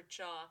Walter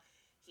Chaw.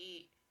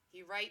 He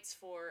writes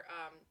for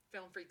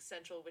Film Freak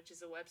Central, which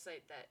is a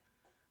website that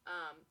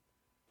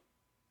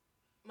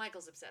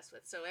Michael's obsessed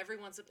with. So every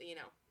once in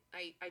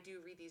I do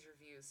read these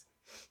reviews.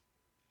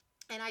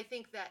 And I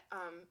think that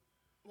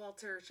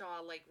Walter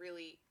Chaw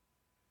really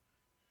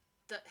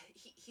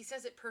he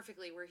says it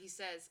perfectly where he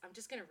says, I'm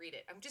just going to read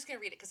it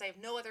because I have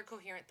no other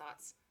coherent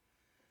thoughts.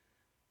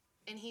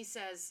 And he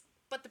says,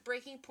 but the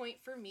breaking point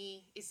for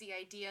me is the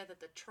idea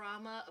that the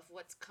trauma of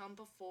what's come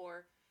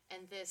before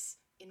and this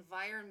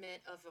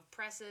environment of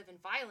oppressive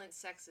and violent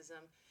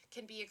sexism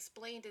can be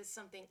explained as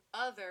something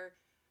other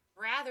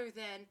rather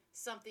than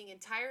something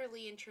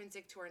entirely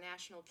intrinsic to our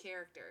national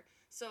character.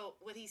 So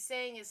what he's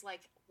saying is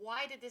like,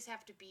 why did this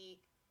have to be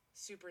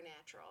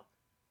supernatural?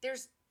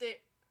 There's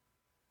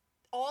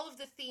all of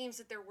the themes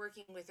that they're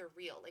working with are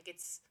real. Like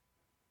it's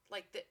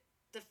like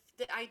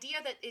the idea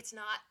that it's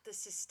not the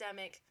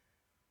systemic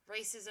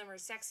racism or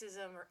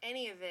sexism or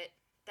any of it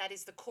that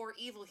is the core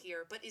evil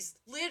here, but is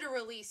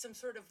literally some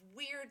sort of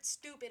weird,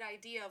 stupid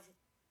idea of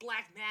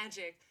black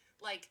magic.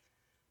 Like,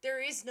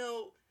 there is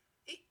no...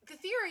 the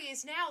theory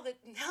is now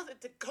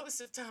that the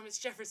ghost of Thomas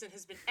Jefferson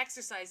has been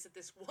exorcised at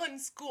this one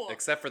school...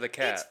 Except for the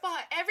cat. It's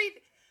fine.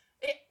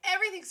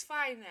 Everything's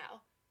fine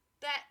now.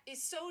 That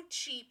is so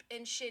cheap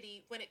and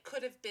shitty when it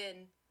could have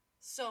been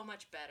so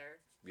much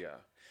better. Yeah.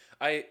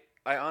 I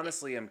I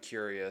honestly am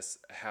curious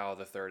how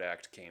the third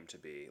act came to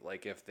be.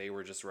 Like if they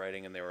were just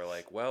writing and they were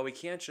like, "Well, we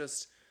can't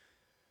just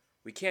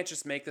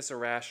make this a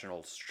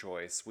rational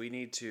choice. We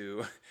need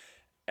to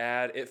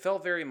add." It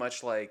felt very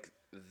much like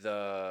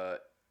the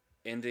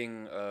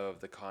ending of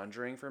The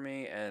Conjuring for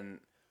me, and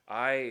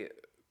I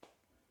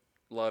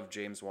love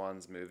James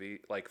Wan's movie.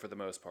 Like for the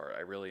most part,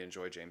 I really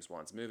enjoy James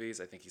Wan's movies.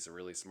 I think he's a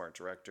really smart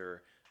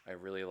director. I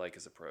really like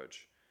his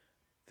approach.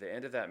 The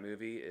end of that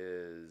movie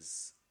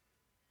is,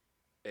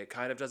 it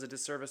kind of does a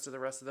disservice to the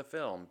rest of the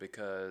film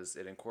because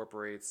it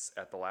incorporates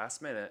at the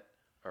last minute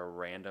a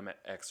random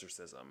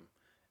exorcism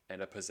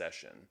and a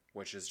possession,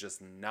 which is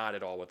just not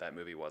at all what that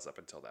movie was up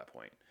until that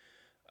point.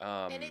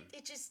 And Um,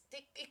 it just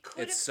it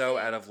could it's have so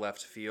out been. of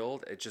left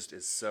field. It just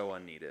is so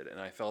unneeded, and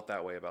I felt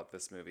that way about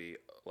this movie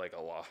like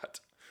a lot.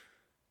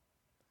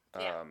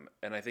 Yeah.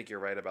 And I think you're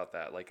right about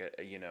that. Like, it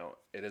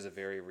is a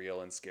very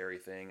real and scary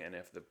thing, and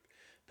if the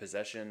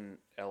possession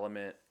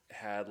element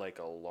had like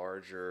a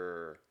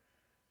larger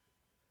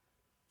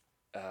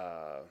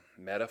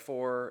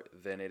metaphor,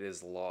 then it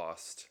is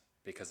lost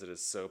because it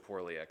is so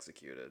poorly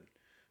executed.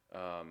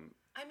 Um,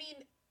 I mean,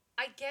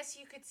 I guess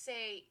you could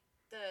say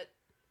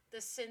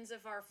the sins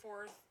of our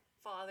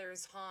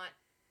forefathers haunt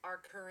our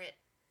current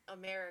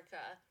America,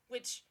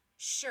 which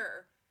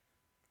sure,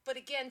 but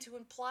again, to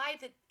imply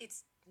that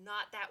it's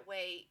not that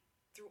way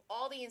through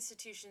all the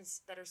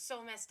institutions that are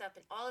so messed up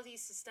and all of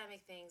these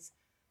systemic things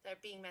that are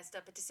being messed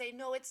up, but to say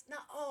no, it's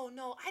not. Oh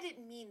no, I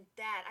didn't mean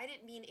that. I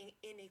didn't mean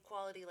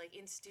inequality like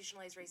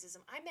institutionalized racism.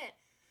 I meant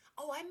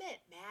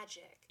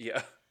magic.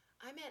 yeah,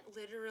 I meant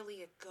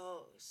literally a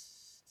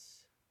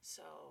ghost.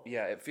 So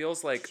yeah. It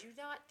feels like did you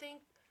not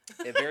think?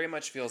 it very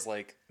much feels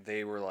like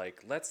they were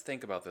like, let's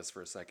think about this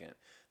for a second.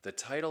 The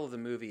title of the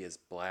movie is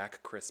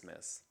Black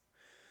Christmas,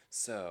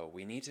 so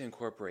we need to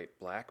incorporate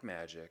black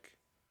magic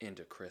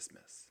into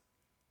Christmas.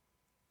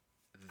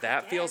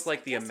 That feels I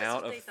like the guess that's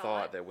amount what of they thought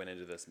thought. that went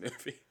into this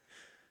movie.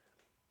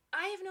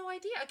 I have no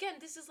idea. Again,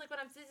 this is like what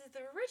I'm. This is the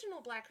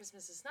original Black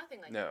Christmas is nothing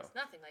like No. this.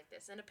 Nothing like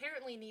this, and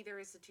apparently neither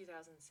is the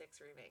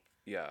 2006 remake.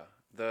 Yeah,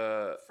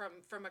 the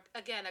From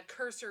again a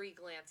cursory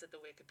glance at the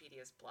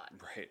Wikipedia's plot.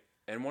 right.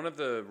 And one of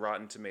the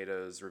Rotten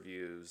Tomatoes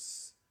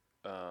reviews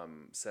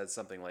said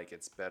something like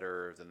it's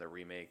better than the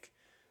remake,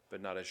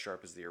 but not as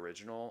sharp as the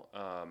original.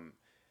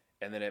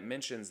 And then it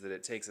mentions that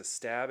it takes a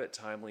stab at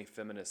timely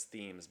feminist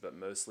themes, but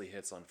mostly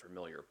hits on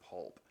familiar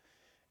pulp.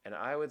 And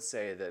I would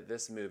say that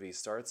this movie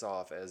starts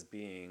off as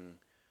being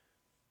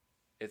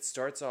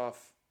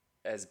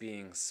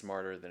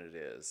smarter than it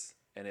is,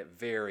 and it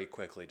very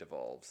quickly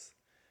devolves.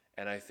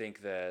 And I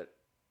think that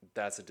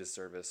that's a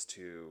disservice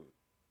to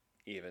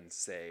even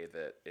say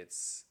that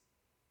it's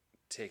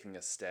taking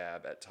a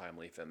stab at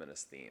timely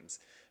feminist themes,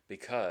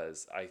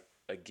 because I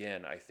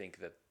think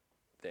that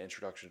the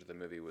introduction to the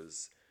movie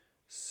was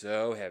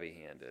so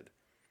heavy-handed,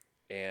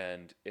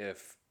 and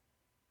if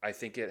I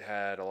think it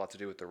had a lot to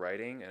do with the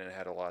writing, and it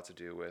had a lot to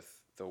do with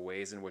the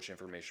ways in which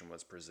information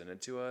was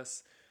presented to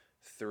us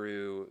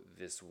through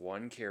this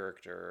one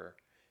character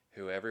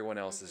who everyone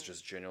else is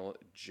Mm-hmm. just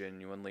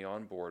genuinely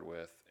on board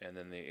with, and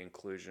then the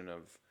inclusion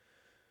of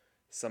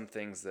some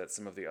things that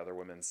some of the other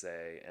women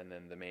say, and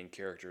then the main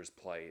character's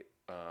plight,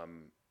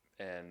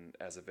 and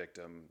as a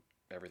victim,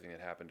 everything that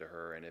happened to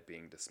her, and it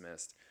being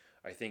dismissed.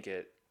 I think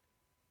it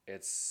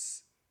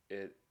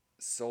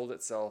sold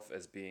itself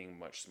as being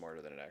much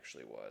smarter than it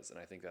actually was, and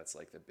I think that's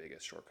like the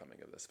biggest shortcoming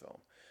of this film.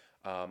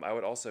 I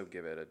would also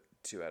give it a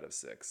 2 out of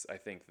 6. I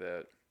think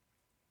that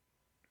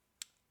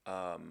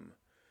um,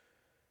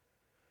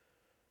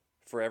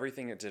 for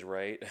everything it did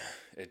right,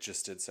 it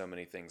just did so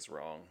many things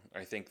wrong.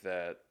 I think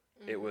that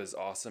it Mm-hmm. was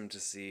awesome to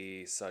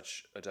see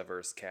such a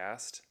diverse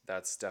cast.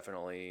 That's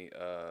definitely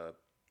a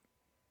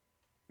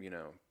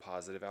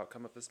positive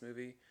outcome of this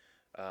movie.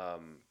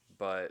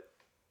 But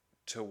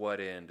to what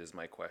end is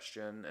my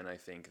question, and I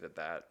think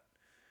that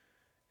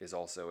is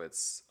also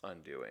its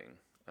undoing.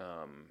 It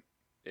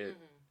Mm-hmm.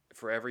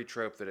 For every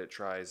trope that it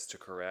tries to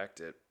correct,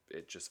 it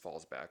just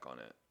falls back on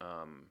it.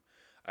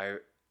 I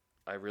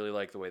I really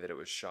like the way that it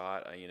was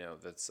shot.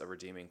 That's a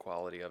redeeming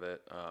quality of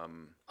it.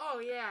 Oh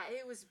yeah,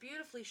 it was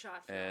beautifully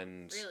shot film.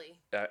 And Really.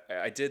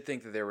 I did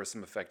think that there were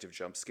some effective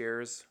jump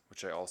scares,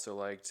 which I also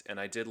liked, and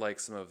I did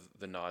like some of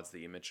the nods that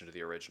you mentioned to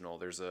the original.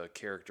 There's a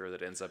character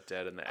that ends up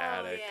dead in the Oh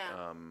attic.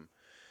 yeah.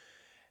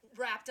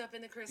 Wrapped up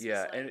in the Christmas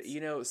Yeah, lights.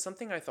 and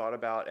something I thought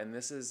about, and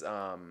this is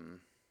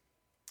And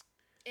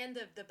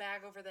the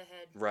bag over the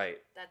head. right.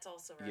 That's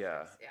also Yeah.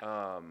 referenced.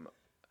 Yeah.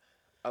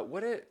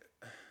 What it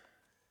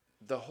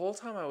the whole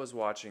time I was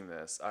watching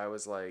this, I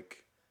was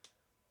like,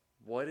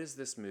 what is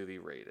this movie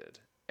rated?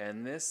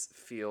 And this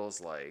feels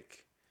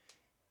like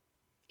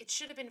It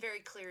should have been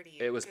very clear to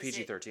you. it was because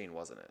PG-13,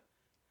 wasn't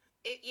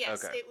it?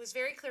 Yes, Okay. it was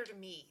very clear to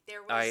me.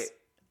 There I was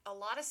a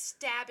lot of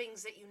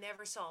stabbings that you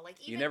never saw. Like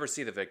You even never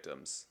see the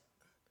victims.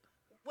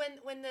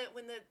 when the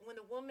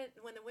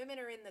women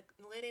are in the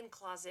linen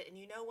closet and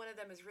you know one of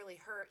them is really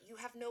hurt, you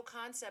have no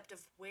concept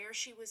of where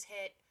she was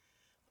hit,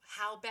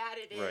 how bad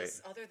it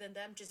is, Right. other than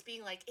them just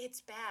being like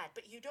it's bad.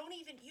 But you don't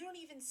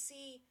even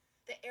see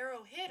the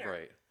arrow hit her.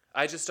 Right.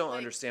 I just don't Like-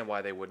 understand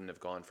why they wouldn't have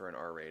gone for an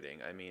R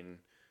rating. I mean,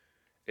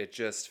 it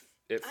just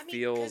I mean,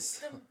 feels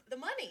 'cause the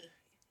money.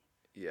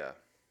 yeah.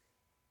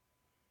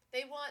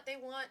 They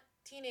want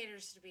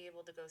teenagers to be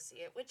able to go see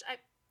it, which I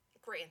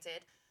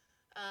granted.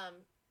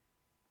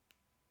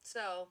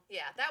 So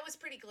yeah, that was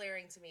pretty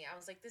glaring to me. I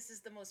was like, this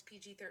is the most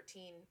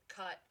PG-13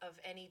 cut of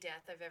any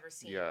death I've ever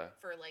seen. Yeah.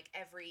 For like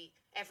every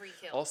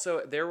kill.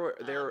 Also, there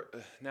were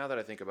now that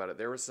I think about it,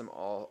 there was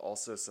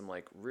also some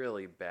like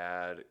really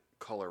bad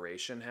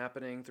coloration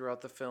happening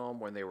throughout the film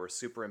when they were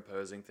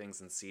superimposing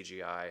things in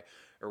CGI,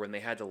 or when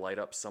they had to light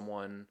up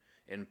someone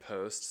in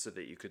post so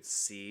that you could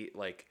see,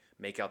 like,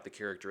 make out the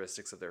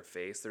characteristics of their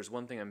face. There's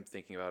one thing I'm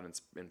thinking about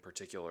in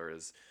particular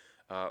is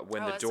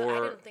when the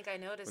door. I didn't think I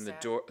noticed when the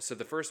that. door. So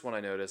the first one I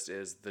noticed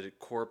is the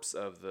corpse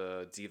of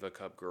the Diva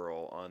Cup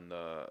girl on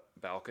the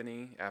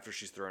balcony after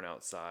she's thrown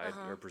outside,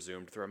 or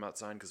presumed thrown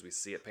outside, because we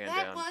see it pan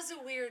That down. was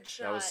a weird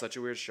shot. That was such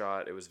a weird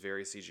shot. It was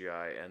very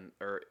CGI,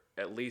 or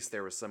at least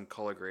there was some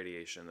color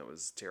gradation that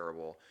was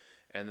terrible.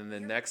 And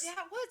then Yeah, it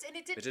was, and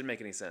it it didn't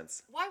make any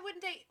sense. Why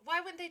wouldn't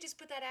they just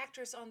put that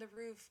actress on the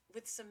roof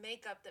with some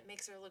makeup that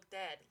makes her look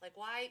dead? Like,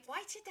 why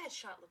did that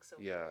shot look so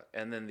Yeah,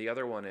 and then the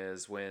other one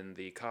is when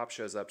the cop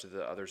shows up to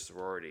the other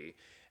sorority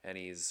and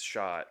he's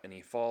shot and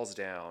he falls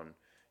down.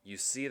 You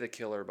see the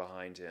killer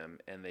behind him,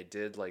 and they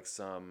did like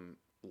some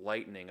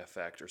lightning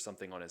effect or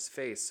something on his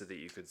face so that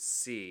you could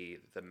see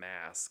the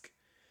mask,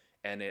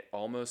 and it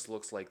almost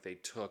looks like they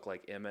took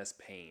like MS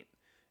Paint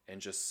and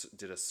just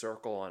did a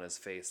circle on his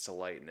face to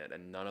lighten it,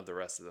 and none of the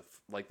rest of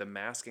the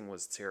masking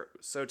was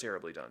so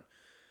terribly done.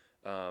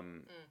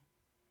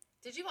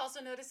 Did you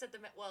also notice that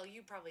well,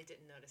 you probably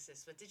didn't notice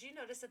this, but did you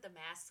notice that the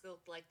masks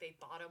looked like they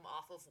bought them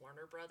off of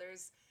Warner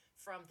Brothers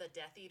from the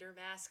Death Eater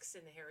masks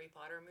in the Harry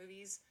Potter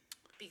movies?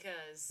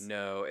 Because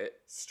No, it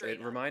Straight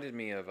up. reminded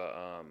me of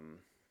a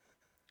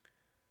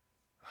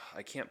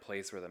I can't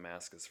place where the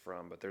mask is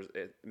from, but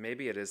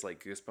maybe it is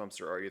like Goosebumps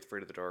or Are You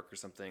Afraid of the Dark or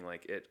something.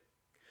 Like it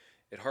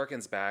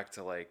harkens back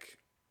to like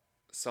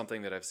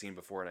something that I've seen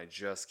before, and I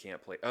just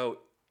can't play. Oh,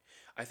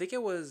 I think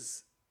it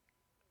was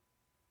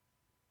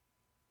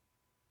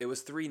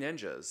Three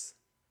Ninjas.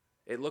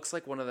 It looks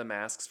like one of the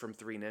masks from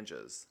Three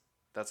Ninjas.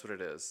 That's what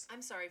it is.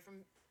 I'm sorry,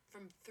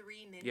 from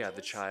Three Ninjas. Yeah,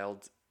 the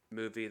child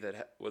movie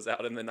that was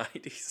out in the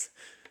 90s.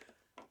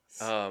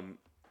 What?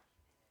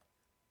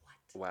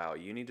 Wow,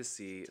 you need to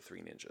see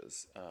Three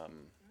Ninjas.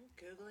 I'm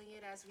Googling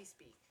it as we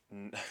speak.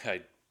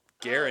 I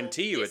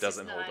guarantee you this it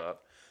doesn't is hold not-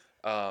 up.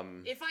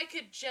 If I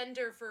could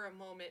gender for a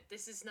moment,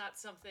 this is not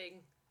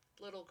something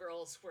little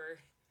girls were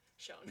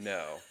shown.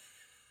 No.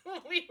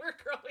 When we were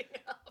growing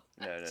up.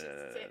 No. Just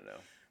saying.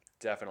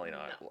 Definitely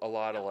not. No. A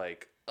lot of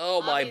like,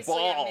 oh my Obviously,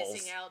 balls. I'm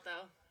missing out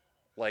though.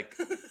 Like,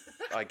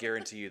 I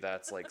guarantee you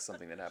that's like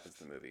something that happens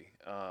in the movie.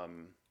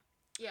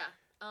 Yeah.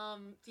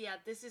 Yeah,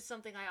 this is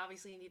something I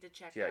obviously need to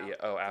check Yeah, out. yeah.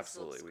 Oh, This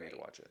absolutely. looks We need to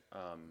great. watch it.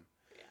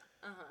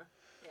 Yeah. Uh-huh.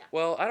 Yeah.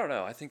 Well, I don't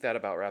know. I think that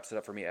about wraps it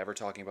up for me ever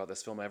talking about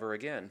this film ever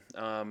again.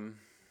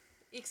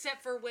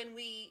 Except for when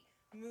we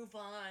move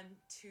on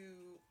to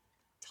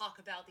talk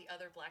about the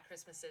other Black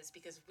Christmases,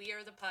 because we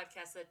are the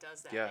podcast that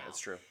does that Yeah, now. it's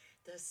true.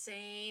 The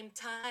same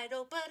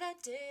title, but a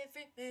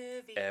different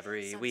movie.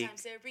 Every week.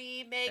 Sometimes they're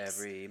remakes.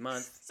 Every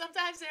month.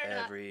 Sometimes they're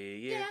not. Every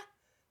year. Yeah.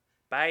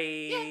 Bye.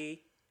 Yeah.